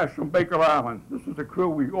crew to crash from Baker Island. This was a crew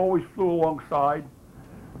we always flew alongside.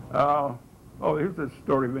 Here's a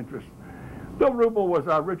story of interest. Bill Rubel was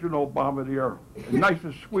our original bombardier, the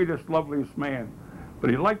nicest, sweetest, loveliest man.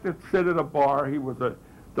 But he liked to sit at a bar. He was a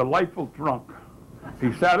delightful drunk.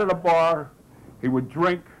 He sat at a bar, he would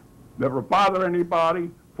drink, never bother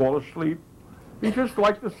anybody, fall asleep. He just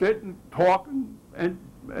liked to sit and talk and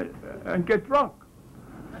get drunk.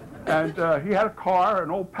 And he had a car,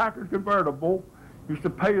 an old Packard convertible. He used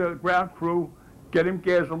to pay the ground crew, get him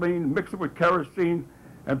gasoline, mix it with kerosene,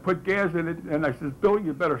 and put gas in it. And I said, Bill,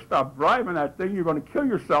 you better stop driving that thing. You're going to kill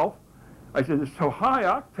yourself. I said, it's so high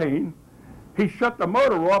octane. He shut the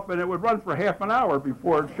motor off, and it would run for half an hour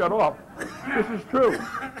before it shut off. This is true.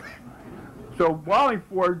 So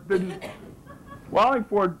Wallingford didn't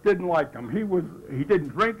like him. He didn't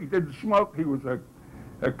drink, he didn't smoke. He was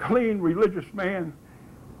a clean, religious man,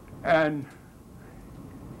 and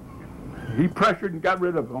he pressured and got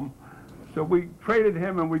rid of him. So we traded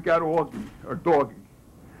him, and we got Augie, or Doggy.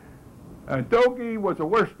 And Doggy was a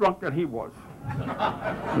worse drunk than he was.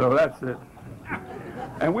 So that's it.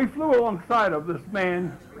 And we flew alongside of this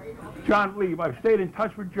man, John Lee. I stayed in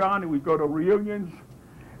touch with John, and we'd go to reunions.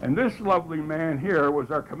 And this lovely man here was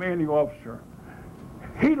our commanding officer.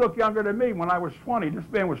 He looked younger than me when I was 20. This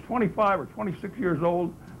man was 25 or 26 years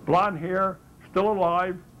old, blonde hair, still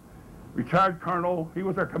alive, retired colonel. He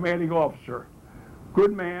was our commanding officer.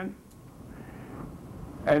 Good man.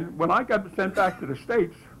 And when I got sent back to the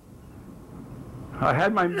States, I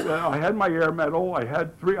had my air medal. I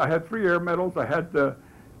had three air medals. I had the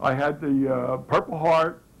Purple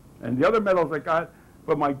Heart and the other medals I got.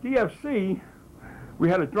 But my DFC, we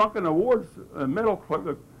had a drunken awards medal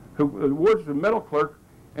clerk, who awards the medal clerk,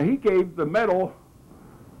 and he gave the medal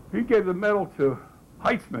to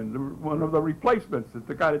Heitzman, one of the replacements,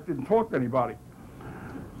 the guy that didn't talk to anybody.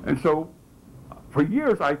 And so for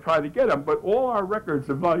years I tried to get him, but all our records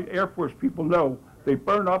of my Air Force people know they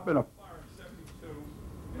burned up in a fire in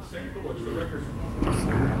 72 in St. Louis. The records.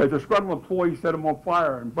 A disgruntled employee set them on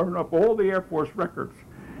fire and burned up all the Air Force records.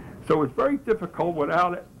 So it's very difficult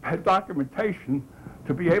without documentation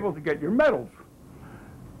to be able to get your medals.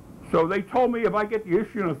 So they told me if I get the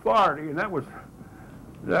issuing authority, and that was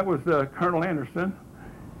Colonel Anderson,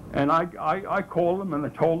 and I called him and I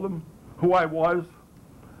told him who I was,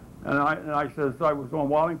 and I says I was on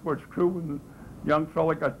Wallingford's crew when the young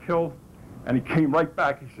fella got killed, and he came right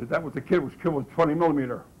back. He said that was the kid who was killed with 20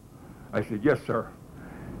 millimeter. I said yes, sir.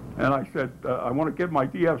 And I said I want to get my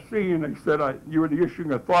DFC, and they said you were the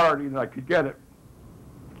issuing authority and I could get it.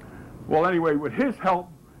 Well, anyway, with his help,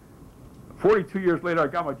 42 years later, I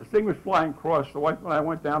got my Distinguished Flying Cross. The wife and I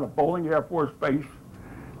went down to Bowling Air Force Base.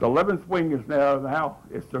 The 11th Wing is now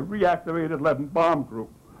it's the reactivated 11th Bomb Group,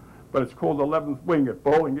 but it's called the 11th Wing at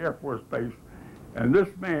Bowling Air Force Base. And this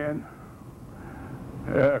man,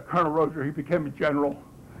 Colonel Roger, he became a general.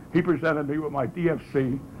 He presented me with my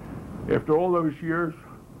DFC after all those years,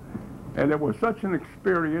 and it was such an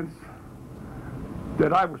experience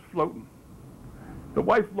that I was floating. The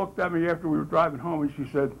wife looked at me after we were driving home and she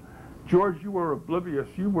said, George, you were oblivious.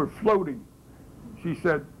 You were floating. She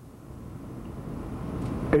said,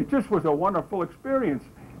 it just was a wonderful experience.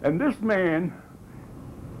 And this man,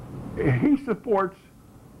 he supports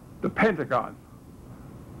the Pentagon.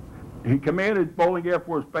 He commanded Bowling Air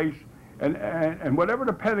Force Base, and whatever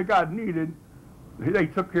the Pentagon needed, they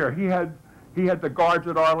took care. He had the guards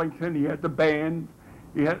at Arlington. He had the band.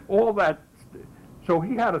 He had all that. So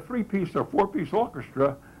he had a 3-piece or 4-piece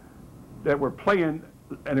orchestra that were playing,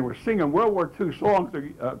 and they were singing World War II songs.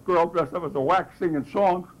 A girl dressed up as a wax singing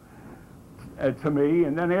songs to me.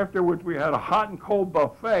 And then afterwards, we had a hot and cold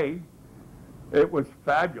buffet. It was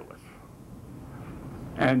fabulous.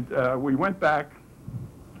 And we went back,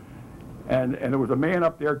 and there was a man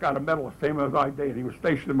up there, got a medal the same as I did. He was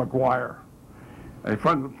stationed in McGuire. And I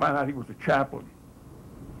found out he was a chaplain.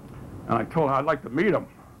 And I told him I'd like to meet him,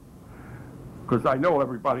 because I know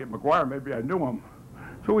everybody at McGuire. Maybe I knew him.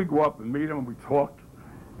 So we go up and meet him, and we talked.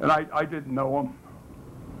 And I didn't know him.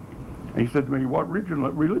 And he said to me, what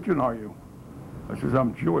religion are you? I says,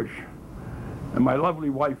 I'm Jewish. And my lovely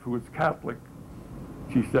wife, who is Catholic,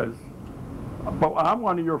 she says, but I'm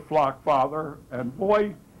one of your flock, Father. And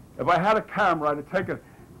boy, if I had a camera, I'd have taken it.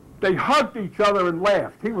 They hugged each other and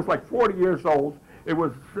laughed. He was like 40 years old. It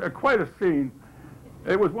was quite a scene.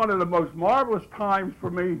 It was one of the most marvelous times for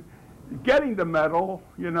me, getting the medal,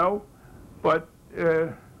 you know, but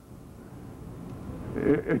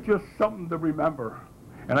it's just something to remember.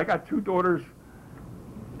 And I got 2 daughters.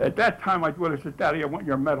 At that time, my daughter said, Daddy, I want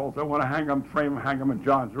your medals. I want to hang them, frame them, hang them in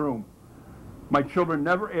John's room. My children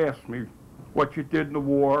never asked me what you did in the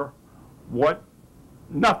war,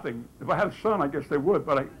 nothing. If I had a son, I guess they would,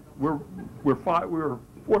 but we were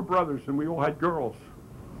 4 brothers, and we all had girls.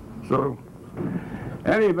 So In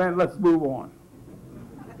any event, let's move on.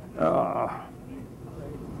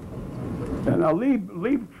 And now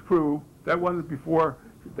Lieb's crew, that wasn't before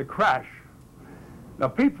the crash. Now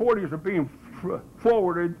P-40s are being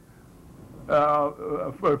forwarded,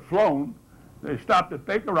 flown. They stopped at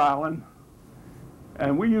Baker Island,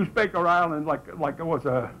 and we used Baker Island like it was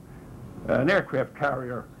an aircraft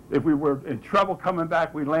carrier. If we were in trouble coming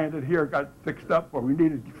back, we landed here, got fixed up, or we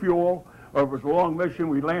needed fuel, or it was a long mission,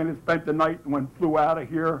 we landed, spent the night, and flew out of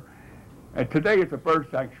here. And today it's a bird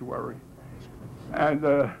sanctuary. And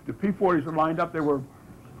the P-40s are lined up. They were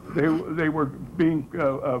being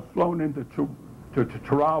flown into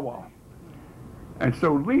Tarawa. And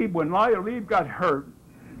so when Lieb got hurt,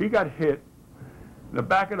 he got hit. In the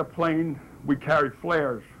back of the plane, we carried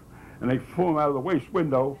flares, and they flew him out of the waist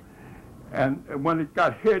window. And when it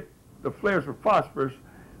got hit, the flares were phosphorus.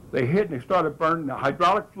 They hit and they started burning. The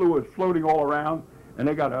hydraulic fluid was floating all around, and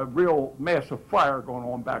they got a real mass of fire going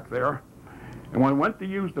on back there. And when we went to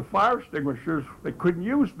use the fire extinguishers, they couldn't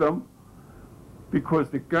use them because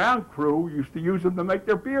the ground crew used to use them to make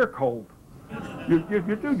their beer cold.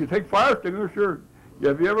 You take fire extinguisher.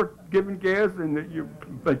 Have you ever given gas and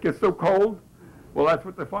it gets so cold? Well, that's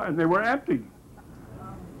what and they were empty.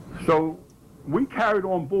 So we carried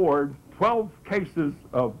on board 12 cases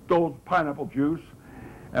of Dole's pineapple juice,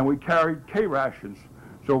 and we carried K-rations.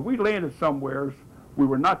 So if we landed somewhere, we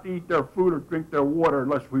were not to eat their food or drink their water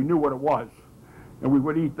unless we knew what it was. And we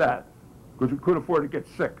would eat that because we couldn't afford to get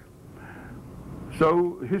sick.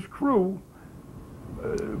 So his crew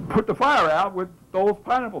put the fire out with Dole's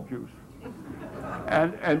pineapple juice.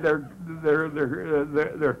 And their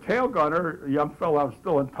tail gunner, a young fellow I was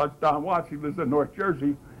still in touch, Don Watts, he lives in North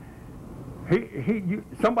Jersey,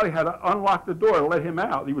 somebody had to unlock the door to let him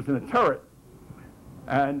out. He was in a turret.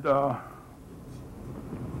 And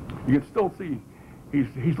you can still see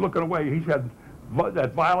he's looking away. He's had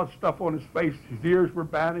that violet stuff on his face. His ears were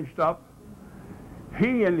bandaged up.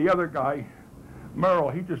 He and the other guy, Merle,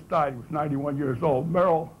 he just died. He was 91 years old.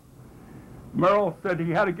 Merle said he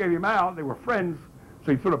had to get him out. They were friends.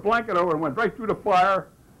 So he threw a blanket over and went right through the fire,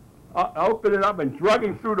 opened it up and drug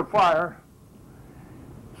him through the fire.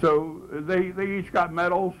 So they each got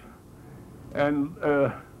medals. And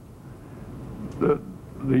the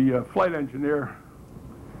flight engineer,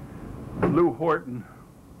 Lou Horton,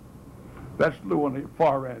 that's Lou on the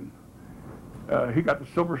far end. He got the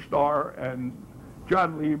Silver Star, and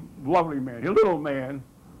John Lee, lovely man, a little man,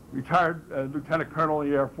 retired lieutenant colonel in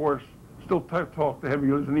the Air Force, still talk to him.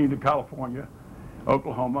 He lives in Eden, California,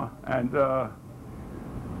 Oklahoma, and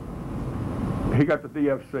he got the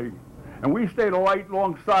DFC. And we stayed right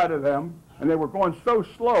alongside of them, and they were going so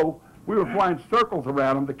slow, we were flying circles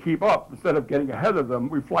around them to keep up. Instead of getting ahead of them,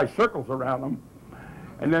 we fly circles around them.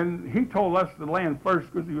 And then he told us to land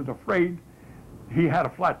first because he was afraid he had a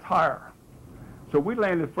flat tire. So we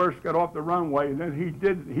landed first, got off the runway, and then he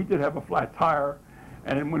did have a flat tire.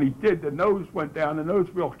 And when he did, the nose went down, the nose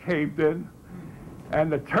wheel caved in,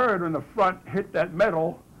 and the turret in the front hit that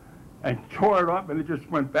metal and tore it up, and it just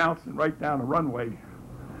went bouncing right down the runway.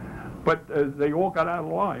 But they all got out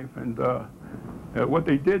alive, and what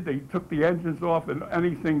they did, they took the engines off and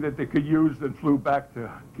anything that they could use and flew back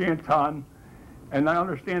to Canton. And I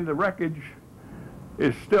understand the wreckage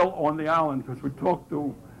is still on the island because we talked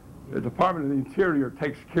to the Department of the Interior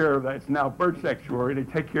takes care of that. It's now bird sanctuary. They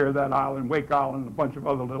take care of that island, Wake Island, and a bunch of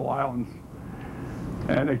other little islands.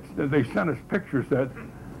 And they sent us pictures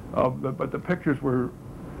but the pictures were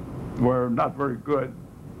not very good.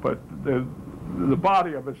 But the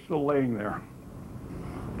body of it's still laying there.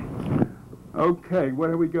 Okay,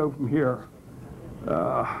 where do we go from here?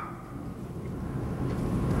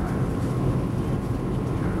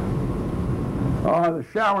 The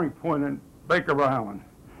showering point in Baker Island.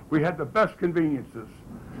 We had the best conveniences.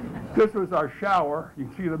 This was our shower. You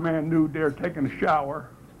can see the man nude there taking a shower.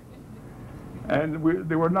 And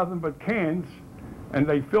there were nothing but cans, and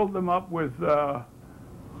they filled them up with,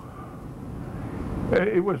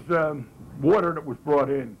 it was water that was brought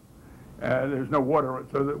in. There's no water,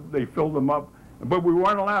 so they filled them up. But we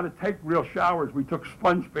weren't allowed to take real showers. We took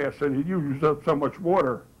sponge baths, and it used up so much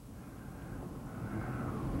water.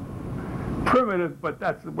 Primitive, but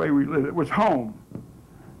that's the way we lived. It was home.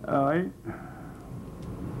 I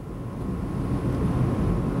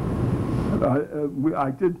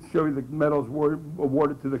did show you the medals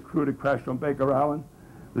awarded to the crew that crashed on Baker Island.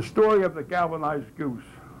 The story of the galvanized goose.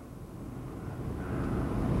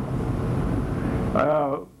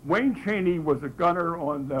 Wayne Cheney was a gunner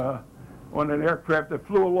on an aircraft that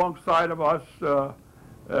flew alongside of us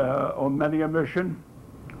on many a mission.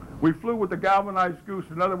 We flew with the galvanized goose,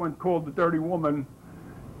 another one called the Dirty Woman,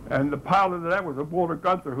 And the pilot of that was a Walter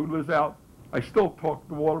Gunther who lives out. I still talk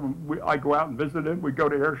to Walter. I go out and visit him. We go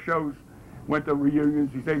to air shows, went to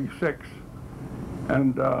reunions. He's 86.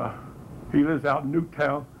 And he lives out in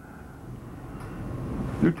Newtown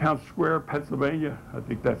Square, Pennsylvania. I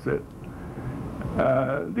think that's it.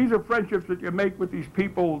 These are friendships that you make with these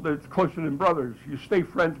people that's closer than brothers. You stay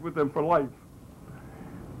friends with them for life.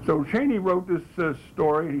 So Cheney wrote this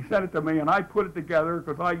story, and he sent it to me, and I put it together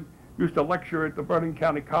because I used to lecture at the Vernon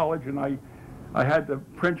County College, and I had the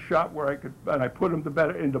print shop where I put them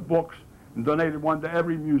into books and donated one to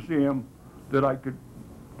every museum that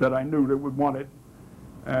I knew that would want it.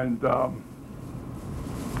 And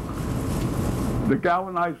the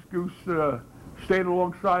galvanized goose stayed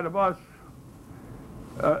alongside of us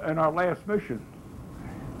in our last mission.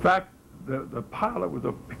 In fact, the pilot was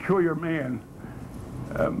a peculiar man,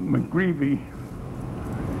 McGreevy.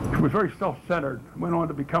 He was very self-centered, went on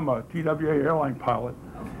to become a TWA airline pilot.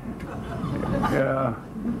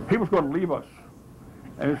 He was going to leave us.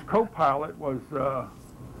 And his co-pilot was a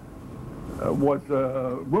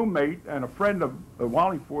roommate and a friend of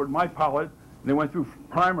Wallingford, my pilot, and they went through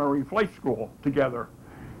primary flight school together.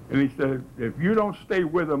 And he said, if you don't stay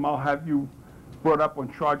with him, I'll have you brought up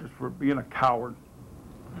on charges for being a coward.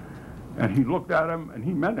 And he looked at him and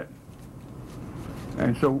he meant it.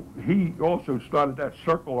 And so he also started that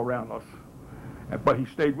circle around us. But he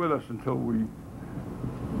stayed with us until we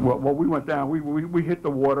went down. We hit the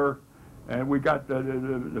water and we got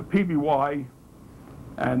the PBY,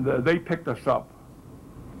 and they picked us up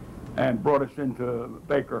and brought us into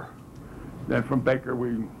Baker. Then from Baker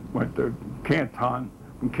we went to Canton.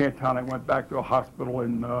 From Canton I went back to a hospital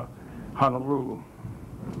in Honolulu.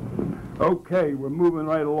 Okay, we're moving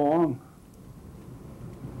right along.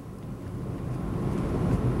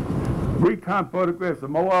 Recon photographs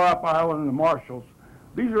of Moab Island and the Marshalls.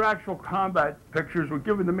 These are actual combat pictures were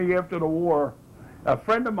given to me after the war. A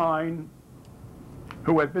friend of mine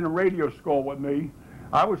who had been in radio school with me,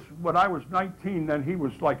 when I was 19, then he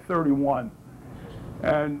was like 31.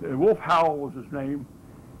 And Wolf Howell was his name.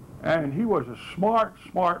 And he was a smart,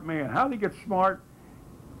 smart man. How did he get smart?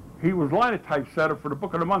 He was linotype setter for the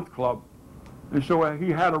Book of the Month Club. And so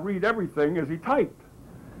he had to read everything as he typed.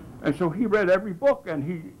 And so he read every book, and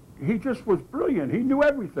he just was brilliant. He knew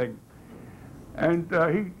everything. And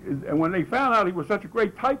when they found out he was such a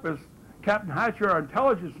great typist, Captain Hatcher, our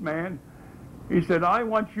intelligence man, he said, I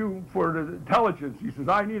want you for the intelligence. He says,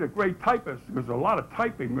 I need a great typist. There's a lot of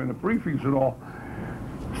typing in the briefings and all.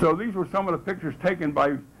 So these were some of the pictures taken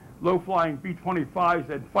by low-flying B-25s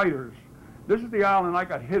and fighters. This is the island I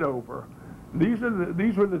got hit over. These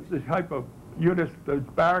were the type of units, the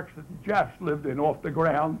barracks that the Japs lived in off the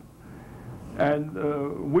ground. And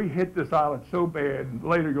we hit this island so bad.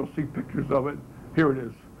 Later you'll see pictures of it. Here it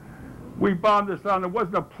is. We bombed this island. There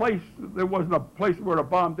wasn't a place where the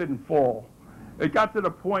bomb didn't fall. It got to the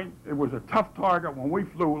point, it was a tough target when we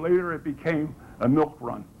flew. Later it became a milk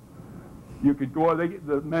run. You could go,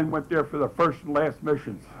 the men went there for the first and last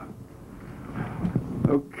missions.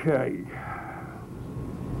 Okay.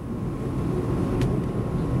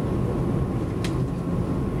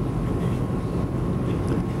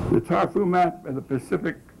 The Tarfu map in the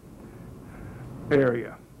Pacific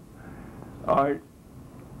area. Harry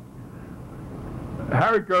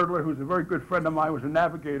Girdler, who's a very good friend of mine, was a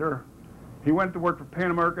navigator. He went to work for Pan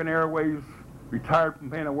American Airways, retired from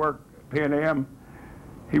Pan Am.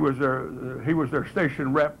 He was their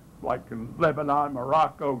station rep, like in Lebanon,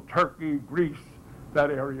 Morocco, Turkey, Greece, that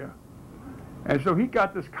area. And so he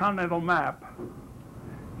got this continental map,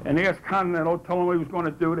 and he asked Continental, told him what he was going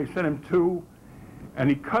to do. They sent him two, and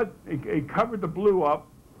he covered the blue up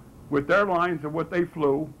with their lines of what they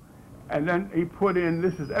flew, and then he put in,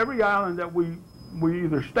 this is every island that we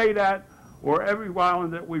either stayed at or every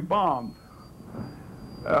island that we bombed.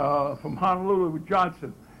 From Honolulu to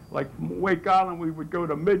Johnson. Like from Wake Island, we would go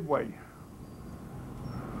to Midway.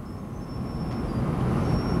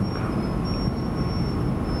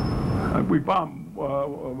 We bombed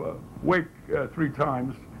Wake 3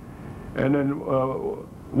 times. And then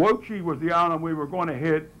Wochi was the island we were going to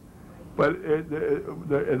hit, but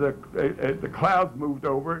the clouds moved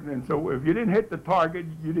over it, and so if you didn't hit the target,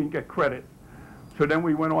 you didn't get credit. So then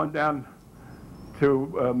we went on down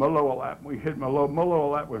to Maloelap. We hit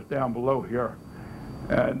Maloelap was down below here.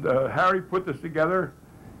 And Harry put this together,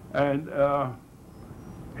 and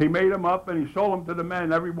he made them up, and he sold them to the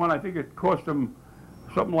men. Every one, I think it cost him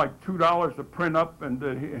something like $2 to print up, and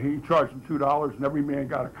he charged them $2, and every man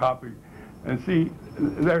got a copy. And see,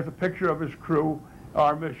 there's a picture of his crew,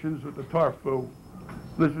 our missions with the Tarfu.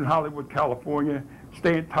 Lives in Hollywood, California.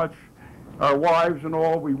 Stay in touch. our wives and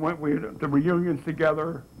all. We had the reunions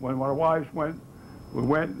together. When our wives went, we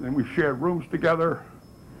went and we shared rooms together.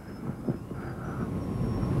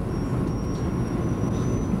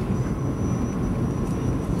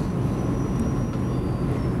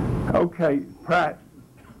 Okay, Pratt,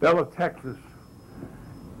 Bella, Texas.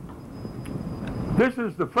 This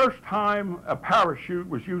is the first time a parachute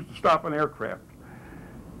was used to stop an aircraft.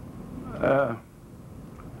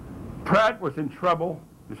 Pratt was in trouble.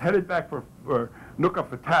 He was headed back for Nuka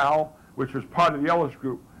Fatal, which was part of the Ellis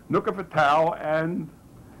Group. Nuka Fatal and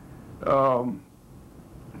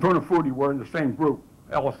Funafuti were in the same group,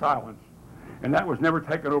 Ellis Islands. And that was never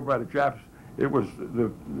taken over by the Japs. It was the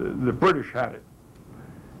British had it.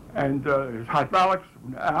 And his hydraulics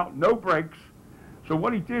out, no brakes. So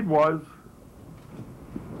what he did was,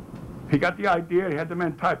 he got the idea, he had the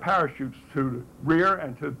men tie parachutes to the rear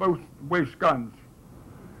and to both waist guns.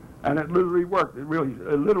 And it literally worked. It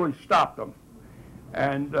literally stopped them.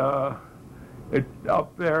 And it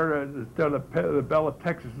up there, the Bella,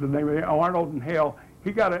 Texas, the name of it, Arnold and Hale,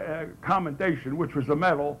 he got a commendation, which was a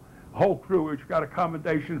medal, whole crew, which got a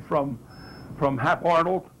commendation from Hap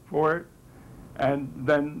Arnold for it. And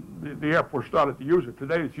then the Air Force started to use it.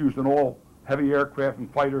 Today it's used in all heavy aircraft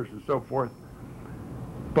and fighters and so forth.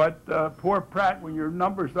 But poor Pratt, when your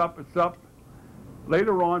number's up, it's up.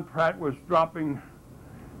 Later on, Pratt was dropping,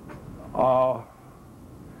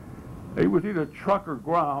 it was either truck or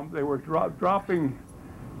ground. They were dropping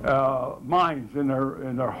mines in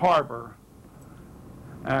their harbor.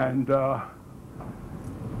 And I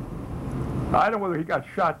don't know whether he got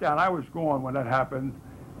shot down. I was gone when that happened.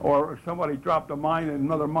 Or somebody dropped a mine and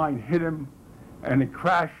another mine hit him and he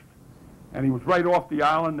crashed and he was right off the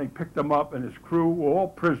island. They picked him up and his crew were all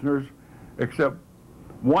prisoners except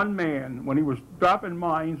one man. When he was dropping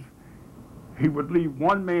mines, he would leave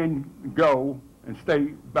one man go and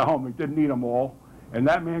stay back home. He didn't need them all. And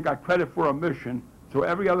that man got credit for a mission. So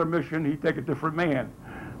every other mission, he'd take a different man.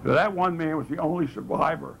 So that one man was the only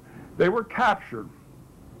survivor. They were captured.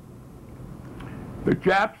 The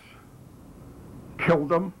Japs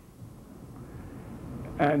killed him,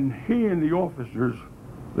 and he and the officers,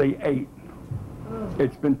 they ate.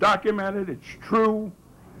 It's been documented, it's true.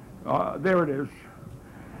 There it is.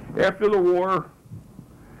 After the war,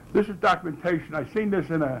 this is documentation. I've seen this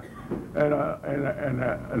in an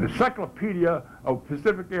encyclopedia of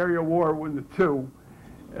Pacific Area War when the two,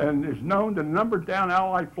 and it's known the numbered down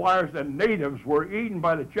Allied flyers that natives were eaten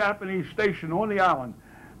by the Japanese stationed on the island.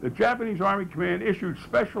 The Japanese Army Command issued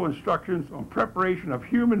special instructions on preparation of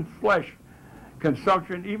human flesh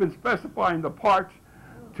consumption, even specifying the parts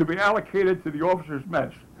to be allocated to the officers'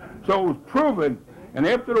 mess. So it was proven, and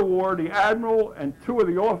after the war, the admiral and two of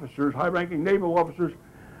the officers, high-ranking naval officers,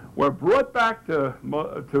 were brought back to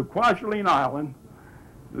Kwajalein Island.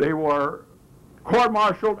 They were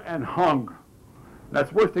court-martialed and hung. That's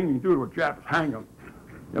the worst thing you can do to a Jap is hang him.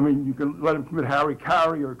 I mean, you can let him commit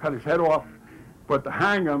harikari or cut his head off. But to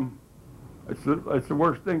hang him, it's the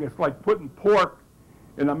worst thing. It's like putting pork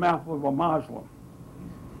in the mouth of a Muslim.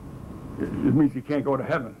 It means he can't go to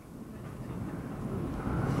heaven.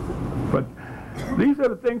 But these are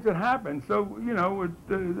the things that happen. So, you know,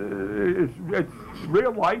 it's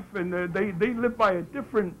real life, and they live by a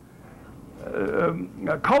different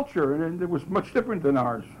culture, and it was much different than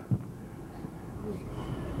ours.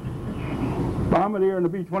 Bombardier and the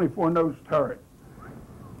B-24 nose turret.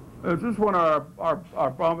 This is one of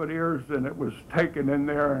our bombardiers, and it was taken in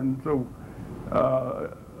there, and so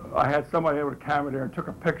I had somebody with a camera there and took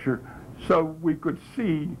a picture so we could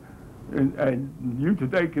see, and you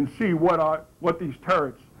today can see what these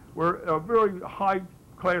turrets were. A very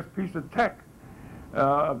high-class piece of tech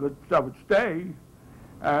that would stay,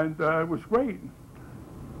 and it was great.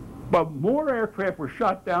 But more aircraft were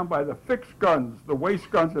shot down by the fixed guns, the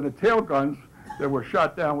waist guns and the tail guns that were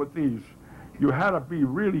shot down with these. You had to be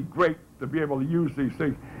really great to be able to use these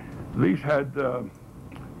things. These had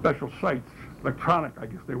special sights, electronic, I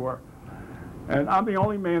guess they were. And I'm the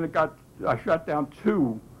only man that I shot down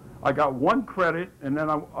two. I got one credit, and then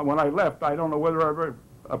when I left, I don't know whether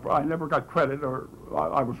I never got credit, or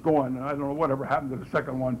I was gone, and I don't know whatever happened to the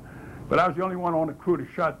second one. But I was the only one on the crew that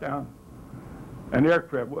shot down an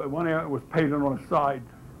aircraft. One was painted on the side.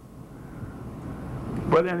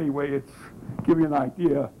 But anyway, it's give you an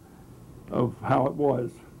idea of how it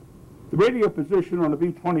was. The radio position on the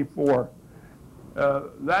B-24,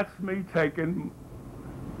 that's me taking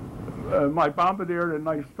my bombardier, the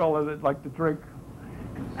nice fellow that liked to drink,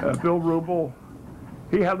 Bill Rubel.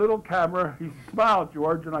 He had a little camera. He smiled,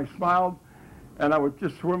 George, and I smiled, and I would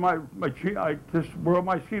just swirl my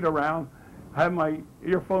seat around, I had my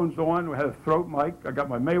earphones on, I had a throat mic, I got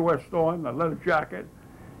my Mae West on, a leather jacket,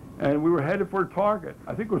 and we were headed for a target.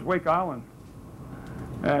 I think it was Wake Island.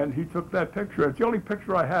 And he took that picture. It's the only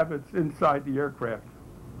picture I have that's inside the aircraft.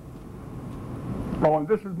 Oh, and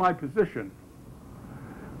this is my position.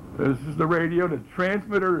 This is the radio. The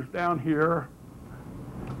transmitter is down here.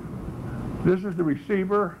 This is the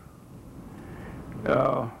receiver.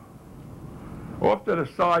 Off to the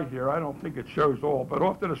side here, I don't think it shows all, but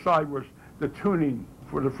off to the side was the tuning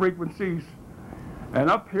for the frequencies. And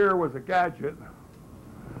up here was a gadget.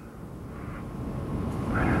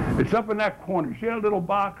 It's up in that corner. You see that little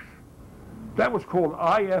box? That was called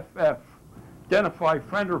IFF, Identify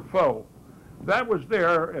Friend or Foe. That was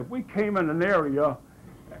there. If we came in an area,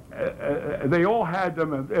 they all had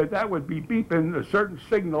them, and that would be beeping a certain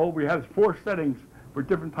signal. We had 4 settings for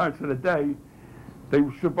different times of the day. They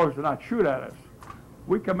were supposed to not shoot at us.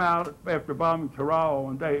 We come out after bombing Tarawa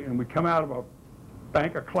one day, and we come out of a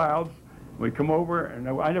bank of clouds. We come over, and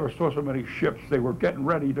I never saw so many ships. They were getting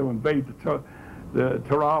ready to invade the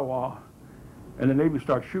Tarawa, and the Navy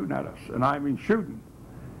started shooting at us, and I mean shooting.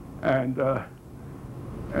 And I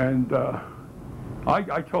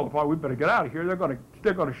told the pilot, we better get out of here. They're going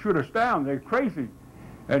to shoot us down. They're crazy.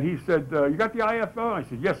 And he said, you got the IFO? I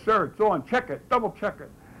said, yes, sir, it's on. Check it, double check it.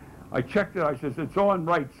 I checked it. I said, it's on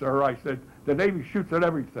right, sir. I said, the Navy shoots at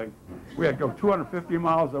everything. We had to go 250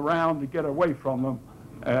 miles around to get away from them.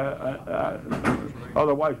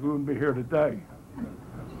 Otherwise, we wouldn't be here today.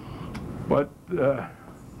 But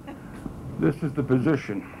this is the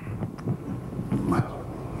position.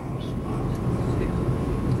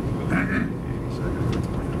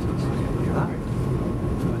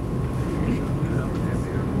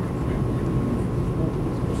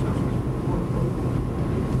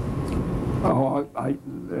 Oh,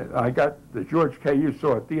 I got the George K. You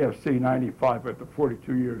saw at DFC 95 after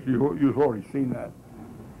 42 years. You've already seen that.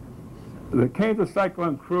 The Kansas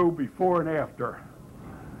Cyclone crew before and after.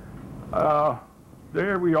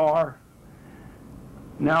 There we are.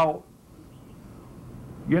 Now,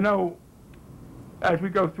 you know, as we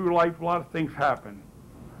go through life, a lot of things happen.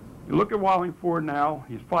 You look at Wallingford now.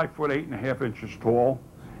 He's 5 foot 8.5 inches tall.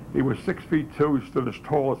 He was 6 feet 2. He stood as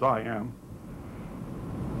tall as I am.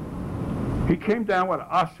 He came down with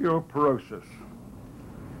osteoporosis,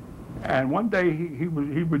 and one day he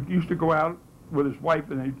used to go out with his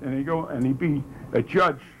wife, and he'd be a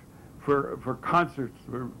judge for concerts,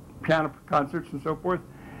 for piano concerts and so forth.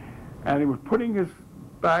 And he was putting his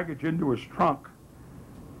baggage into his trunk,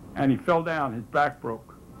 and he fell down. His back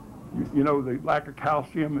broke. You know, the lack of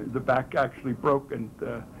calcium, the back actually broke, and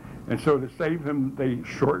so to save him, they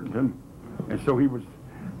shortened him, and so he was.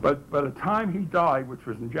 But by the time he died, which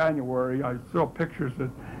was in January, I saw pictures that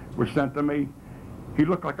were sent to me. He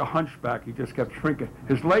looked like a hunchback. He just kept shrinking.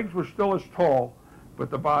 His legs were still as tall, but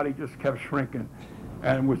the body just kept shrinking.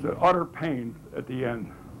 And it was an utter pain at the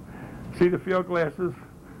end. See the field glasses?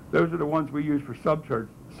 Those are the ones we use for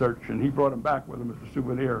sub-search, and he brought them back with him as a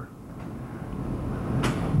souvenir.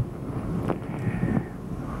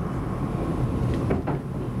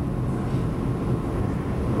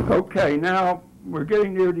 Okay, now we're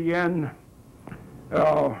getting near the end.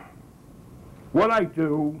 What I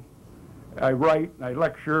do, I write, I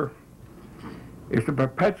lecture, is to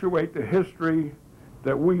perpetuate the history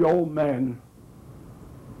that we old men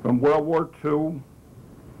from World War II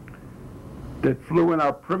that flew in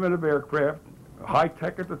our primitive aircraft, high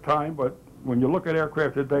tech at the time, but when you look at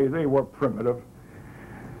aircraft today, they were primitive.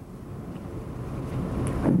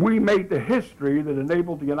 We made the history that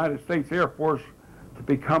enabled the United States Air Force to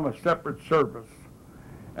become a separate service.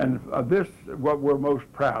 And this is what we're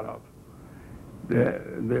most proud of.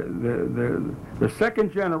 The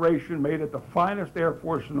second generation made it the finest Air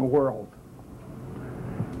Force in the world.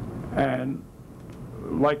 And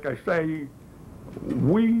like I say,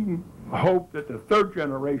 we hope that the third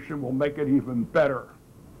generation will make it even better.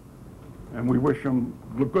 And we wish them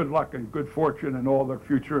good luck and good fortune in all their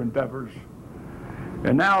future endeavors.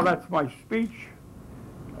 And now that's my speech.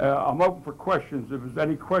 I'm open for questions. If there's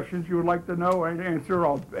any questions you would like to know or answer,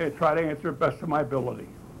 I'll try to answer it best of my ability.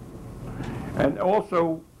 And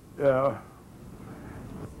also,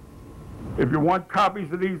 if you want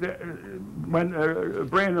copies of these, when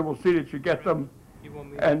Brandon will see that you get them.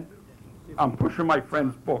 And I'm pushing my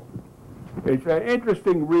friend's book. It's an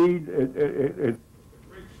interesting read. It's a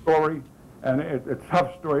great story, and it's a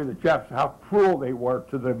tough story. The Japs, how cruel they were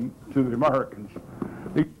to the Americans.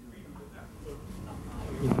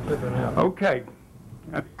 Okay.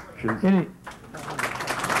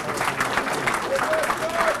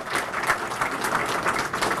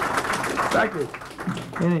 Thank you.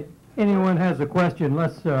 Anyone has a question,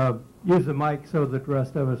 let's use the mic so that the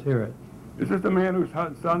rest of us hear it. Is this the man whose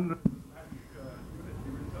son?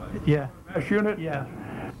 Yeah. Mass unit? Yeah.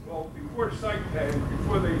 Well, before psych came,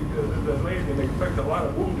 before the landing, they expected a lot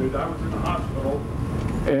of wounded. I was in the hospital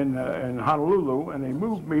in Honolulu, and they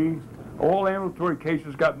moved me. All ambulatory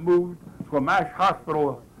cases got moved to a MASH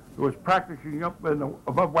hospital that was practicing up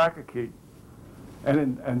above Waikiki.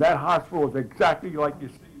 And that hospital was exactly like you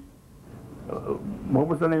see. What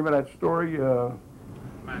was the name of that story?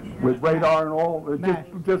 With radar and all?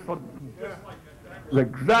 Just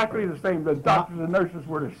exactly the same. The doctors and nurses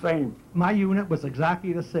were the same. My unit was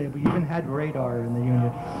exactly the same. We even had radar in the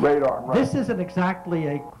unit. Radar, right. This isn't exactly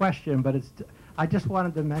a question, but I just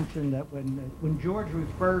wanted to mention that when George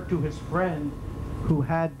referred to his friend who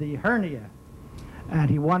had the hernia, and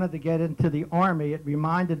he wanted to get into the Army, it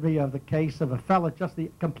reminded me of the case of a fellow just the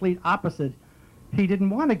complete opposite. He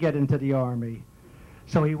didn't want to get into the Army.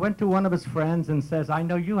 So he went to one of his friends and says, I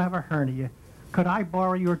know you have a hernia. Could I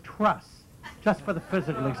borrow your truss just for the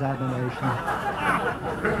physical examination?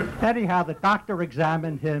 Anyhow, the doctor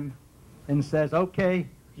examined him and says, okay,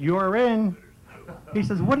 you're in. He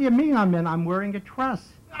says, what do you mean I'm in? I'm wearing a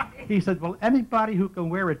truss. He said, well, anybody who can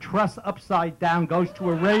wear a truss upside down goes to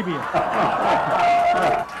Arabia.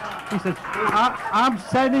 He says, I'm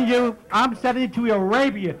sending you to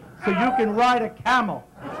Arabia so you can ride a camel.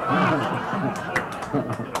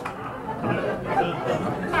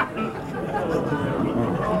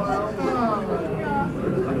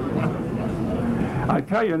 I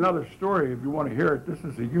tell you another story if you want to hear it. This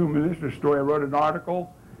is a human history story. I wrote an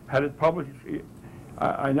article, had it published.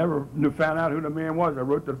 I never found out who the man was. I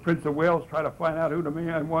wrote to the Prince of Wales, trying to find out who the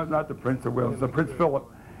man was. Not the Prince of Wales, the Prince Philip.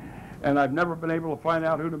 And I've never been able to find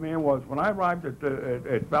out who the man was. When I arrived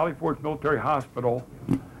at Valley Forge Military Hospital,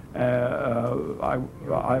 I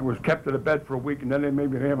was kept in a bed for a week, and then they made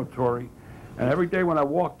me ambulatory. And every day when I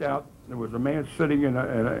walked out, there was a man sitting in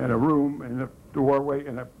a room, in a doorway,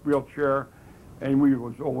 in a wheelchair, and we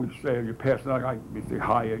was always saying, you pass another guy, you say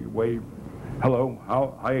hi, you wave, hello,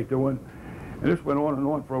 how you doing? And this went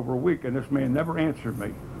on for over a week, and this man never answered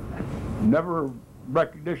me, never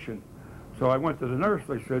recognition. So I went to the nurse.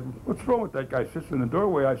 I said, what's wrong with that guy? Sits in the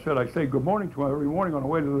doorway. I say good morning to him every morning on the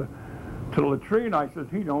way to the latrine. I said,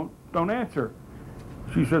 he don't answer.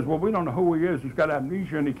 She says, well, we don't know who he is. He's got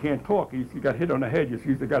amnesia and he can't talk. He got hit on the head. You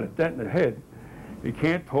see, he's got a dent in the head. He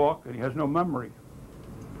can't talk and he has no memory.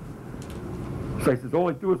 So I said, all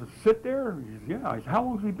he do is sit there? He says, yeah. I said, how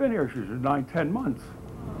long has he been here? She says, 9, 10 months.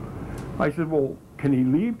 I said, well, can he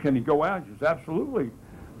leave? Can he go out? She says, absolutely.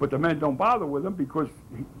 But the men don't bother with him because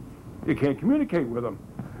you can't communicate with him.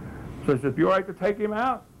 So I said, be all right to take him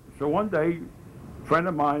out? So one day, a friend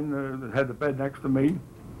of mine that had the bed next to me,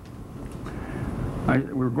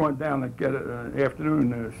 we were going down to get an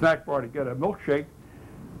afternoon snack bar to get a milkshake,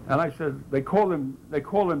 and I said, they call him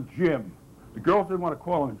Jim. The girls didn't want to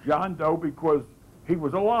call him John Doe because he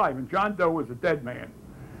was alive, and John Doe was a dead man.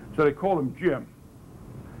 So they called him Jim.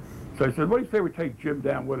 So I said, what do you say we take Jim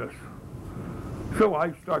down with us? So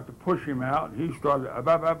I started to push him out, and he started,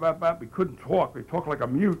 he couldn't talk. He talked like a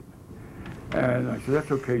mute. And I said,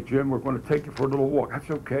 that's okay, Jim, we're going to take you for a little walk. That's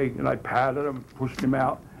okay. And I patted him, pushed him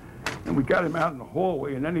out, and we got him out in the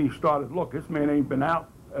hallway, and then he started, look, this man ain't been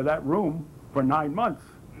out of that room for 9 months,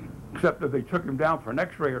 except that they took him down for an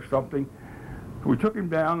x-ray or something. So we took him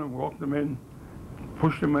down and walked him in,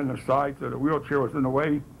 pushed him in the side so the wheelchair was in the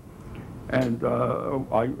way. And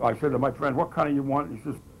I said to my friend, what kind of you want? He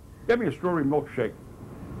says, get me a strawberry milkshake.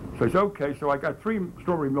 So I said, okay. So I got 3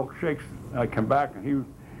 strawberry milkshakes, and I come back, and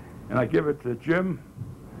I give it to Jim.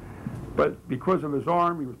 But because of his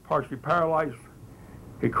arm, he was partially paralyzed.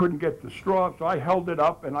 He couldn't get the straw, so I held it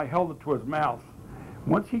up, and I held it to his mouth.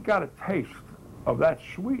 Once he got a taste of that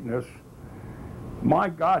sweetness, my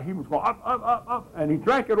God, he was going up, up, up, up, and he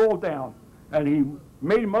drank it all down. And he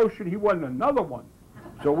made a motion, he wanted another one.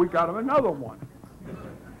 So we got him another one.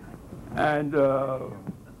 And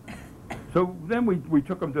so then we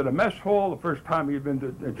took him to the mess hall. The first time he'd been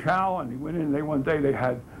to chow, and he went in, and one day they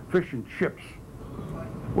had fish and chips.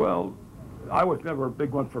 Well, I was never a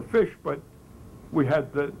big one for fish, but we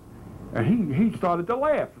had and he started to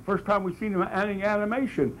laugh. The first time we seen him any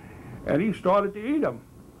animation, and he started to eat them.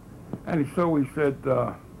 And so he said,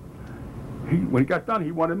 when he got done,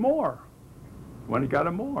 he wanted more. When he got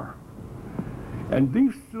him more. And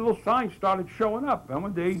these little signs started showing up. And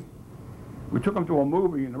one day, we took him to a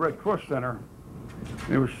movie in the Red Cross Center.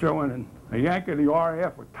 And it was showing a Yank of the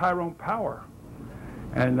RAF with Tyrone Power.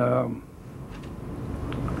 And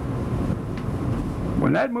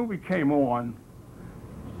when that movie came on,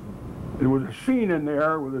 there was a scene in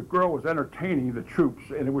there where the girl was entertaining the troops,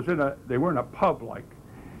 and it was they were in a pub like.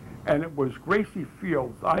 and it was Gracie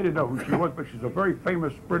Fields. I didn't know who she was, but she's a very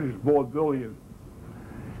famous British vaudevillian.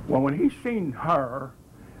 Well, when he seen her,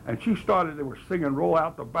 and she started, they were singing Roll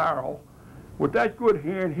Out the Barrel, with that good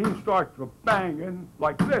hand, he starts banging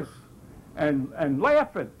like this, and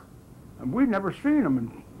laughing. And we'd never seen him.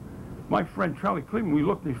 And my friend Charlie Cleveland, we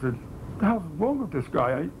looked and he said, what the hell's wrong with this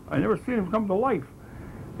guy? I never seen him come to life.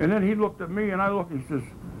 And then he looked at me and I looked and he says,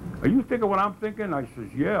 are you thinking what I'm thinking? I says,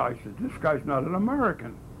 yeah. I said, this guy's not an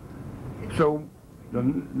American. So the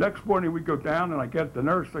next morning we go down and I get the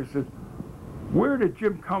nurse. I said, where did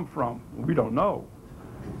Jim come from? Well, we don't know.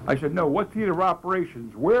 I said, no, what theater of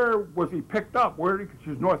operations? Where was he picked up? Where did he, she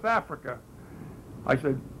was North Africa. I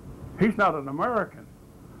said, he's not an American.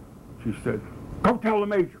 She said, go tell the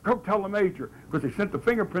major, go tell the major. Because they sent the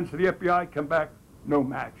fingerprints to the FBI, come back, no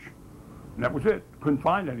match. And that was it, couldn't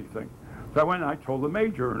find anything. So I went and I told the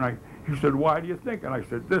major, and he said, why do you think? And I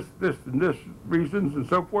said, this, and this, reasons, and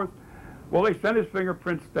so forth. Well, they sent his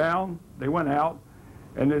fingerprints down, they went out,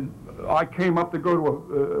 and then I came up to go to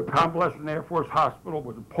a convalescent Air Force hospital, it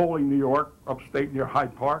was in Poling, New York, upstate near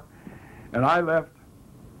Hyde Park, and I left,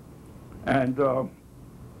 and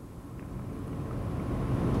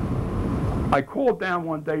I called down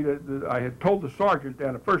one day that I had told the sergeant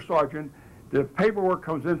down, the first sergeant, the paperwork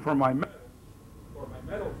comes in for my medals, or my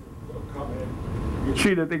medals will come in. You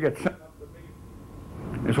see that they get sent up to me.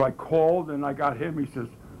 And so I called and I got him. He says,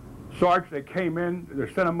 Sarge, they came in, they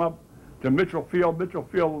sent them up to Mitchell Field. Mitchell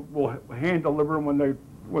Field will hand deliver them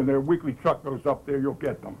when their weekly truck goes up there, you'll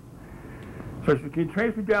get them. So I said, can you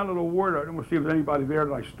transfer me down to the ward? I don't want to see if there's anybody there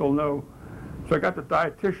that I still know. So I got the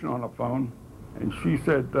dietitian on the phone, and she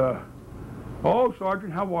said, oh,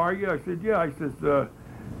 Sergeant, how are you? I said, yeah. I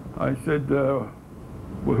said,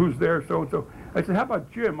 well, who's there, so-and-so? I said, how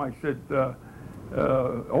about Jim? I said,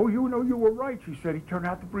 oh, you know, you were right. She said, he turned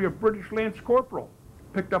out to be a British Lance Corporal,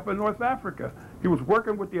 picked up in North Africa. He was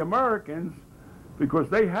working with the Americans because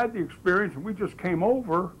they had the experience, and we just came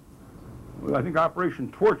over. I think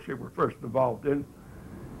Operation Torch they were first involved in.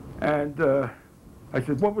 And I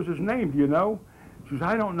said, what was his name, do you know? She said,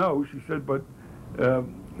 I don't know. She said, but the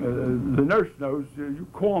nurse knows. You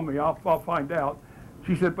call me, I'll find out.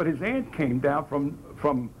 She said, but his aunt came down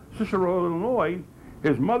from Cicero, Illinois.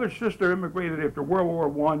 His mother's sister immigrated after World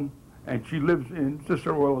War I, and she lives in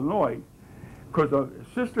Cicero, Illinois. Because the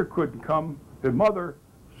sister couldn't come, the mother,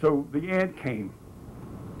 so the aunt came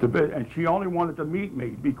to visit, and she only wanted to meet me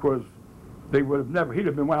because they would have never, he'd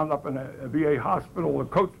have been wound up in a VA hospital or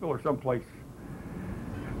Coatesville or someplace.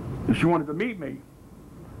 And she wanted to meet me.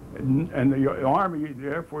 And the Army, the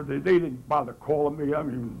Air Force, they didn't bother calling me. I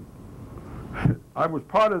mean, I was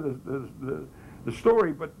part of the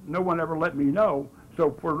story, but no one ever let me know.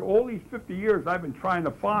 So for all these 50 years, I've been trying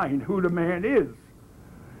to find who the man is.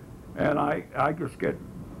 And I just get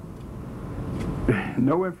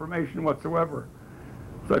no information whatsoever.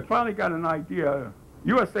 So I finally got an idea.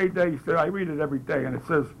 USA Day said, I read it every day, and it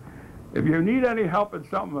says, if you need any help in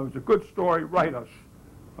something, it was a good story, write us.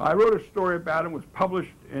 I wrote a story about it. It was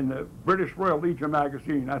published in the British Royal Legion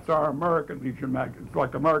magazine. That's our American Legion magazine. It's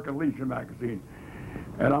like American Legion magazine.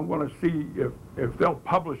 And I'm going to see if they'll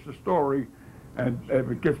publish the story. And if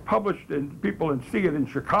it gets published and people can see it in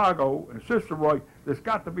Chicago and Cicero, there's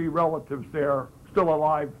got to be relatives there still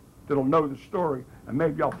alive that'll know the story. And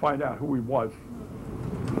maybe I'll find out who he was.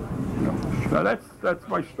 So that's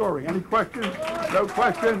my story. Any questions? No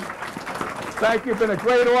questions? Thank you. You've been a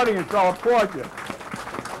great audience. I'll applaud you.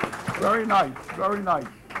 Very nice, very nice.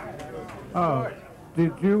 Oh,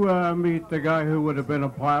 did you meet the guy who would have been a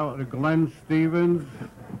pilot, Glenn Stevens?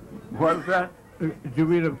 What was that? Did you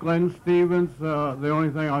meet Glenn Stevens? The only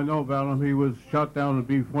thing I know about him, he was shot down at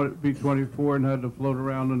B-24 and had to float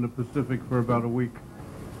around in the Pacific for about a week.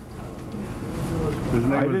 His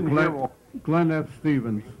name was Glenn F.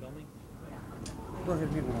 Stevens.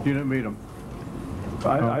 You didn't meet him?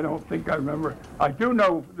 I don't think I remember. I do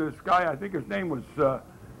know this guy. I think his name was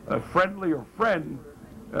Friendly or Friend.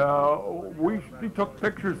 We took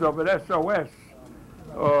pictures of at SOS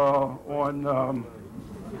on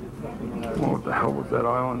what the hell was that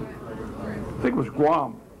island? I think it was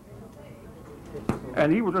Guam.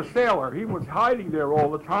 And he was a sailor. He was hiding there all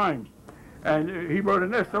the time. And he wrote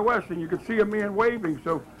an SOS, and you could see a man waving.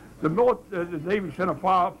 So the Navy sent a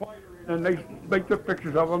fighter, and they took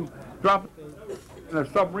pictures of him, dropped it, and a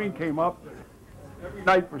submarine came up every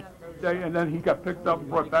night for a day, and then he got picked up and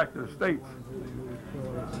brought back to the States.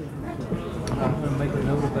 I'm going to make a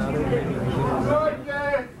note about it.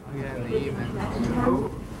 Maybe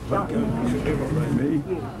Me?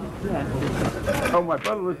 Oh, my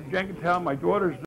brother lives in Jenkintown. My daughter's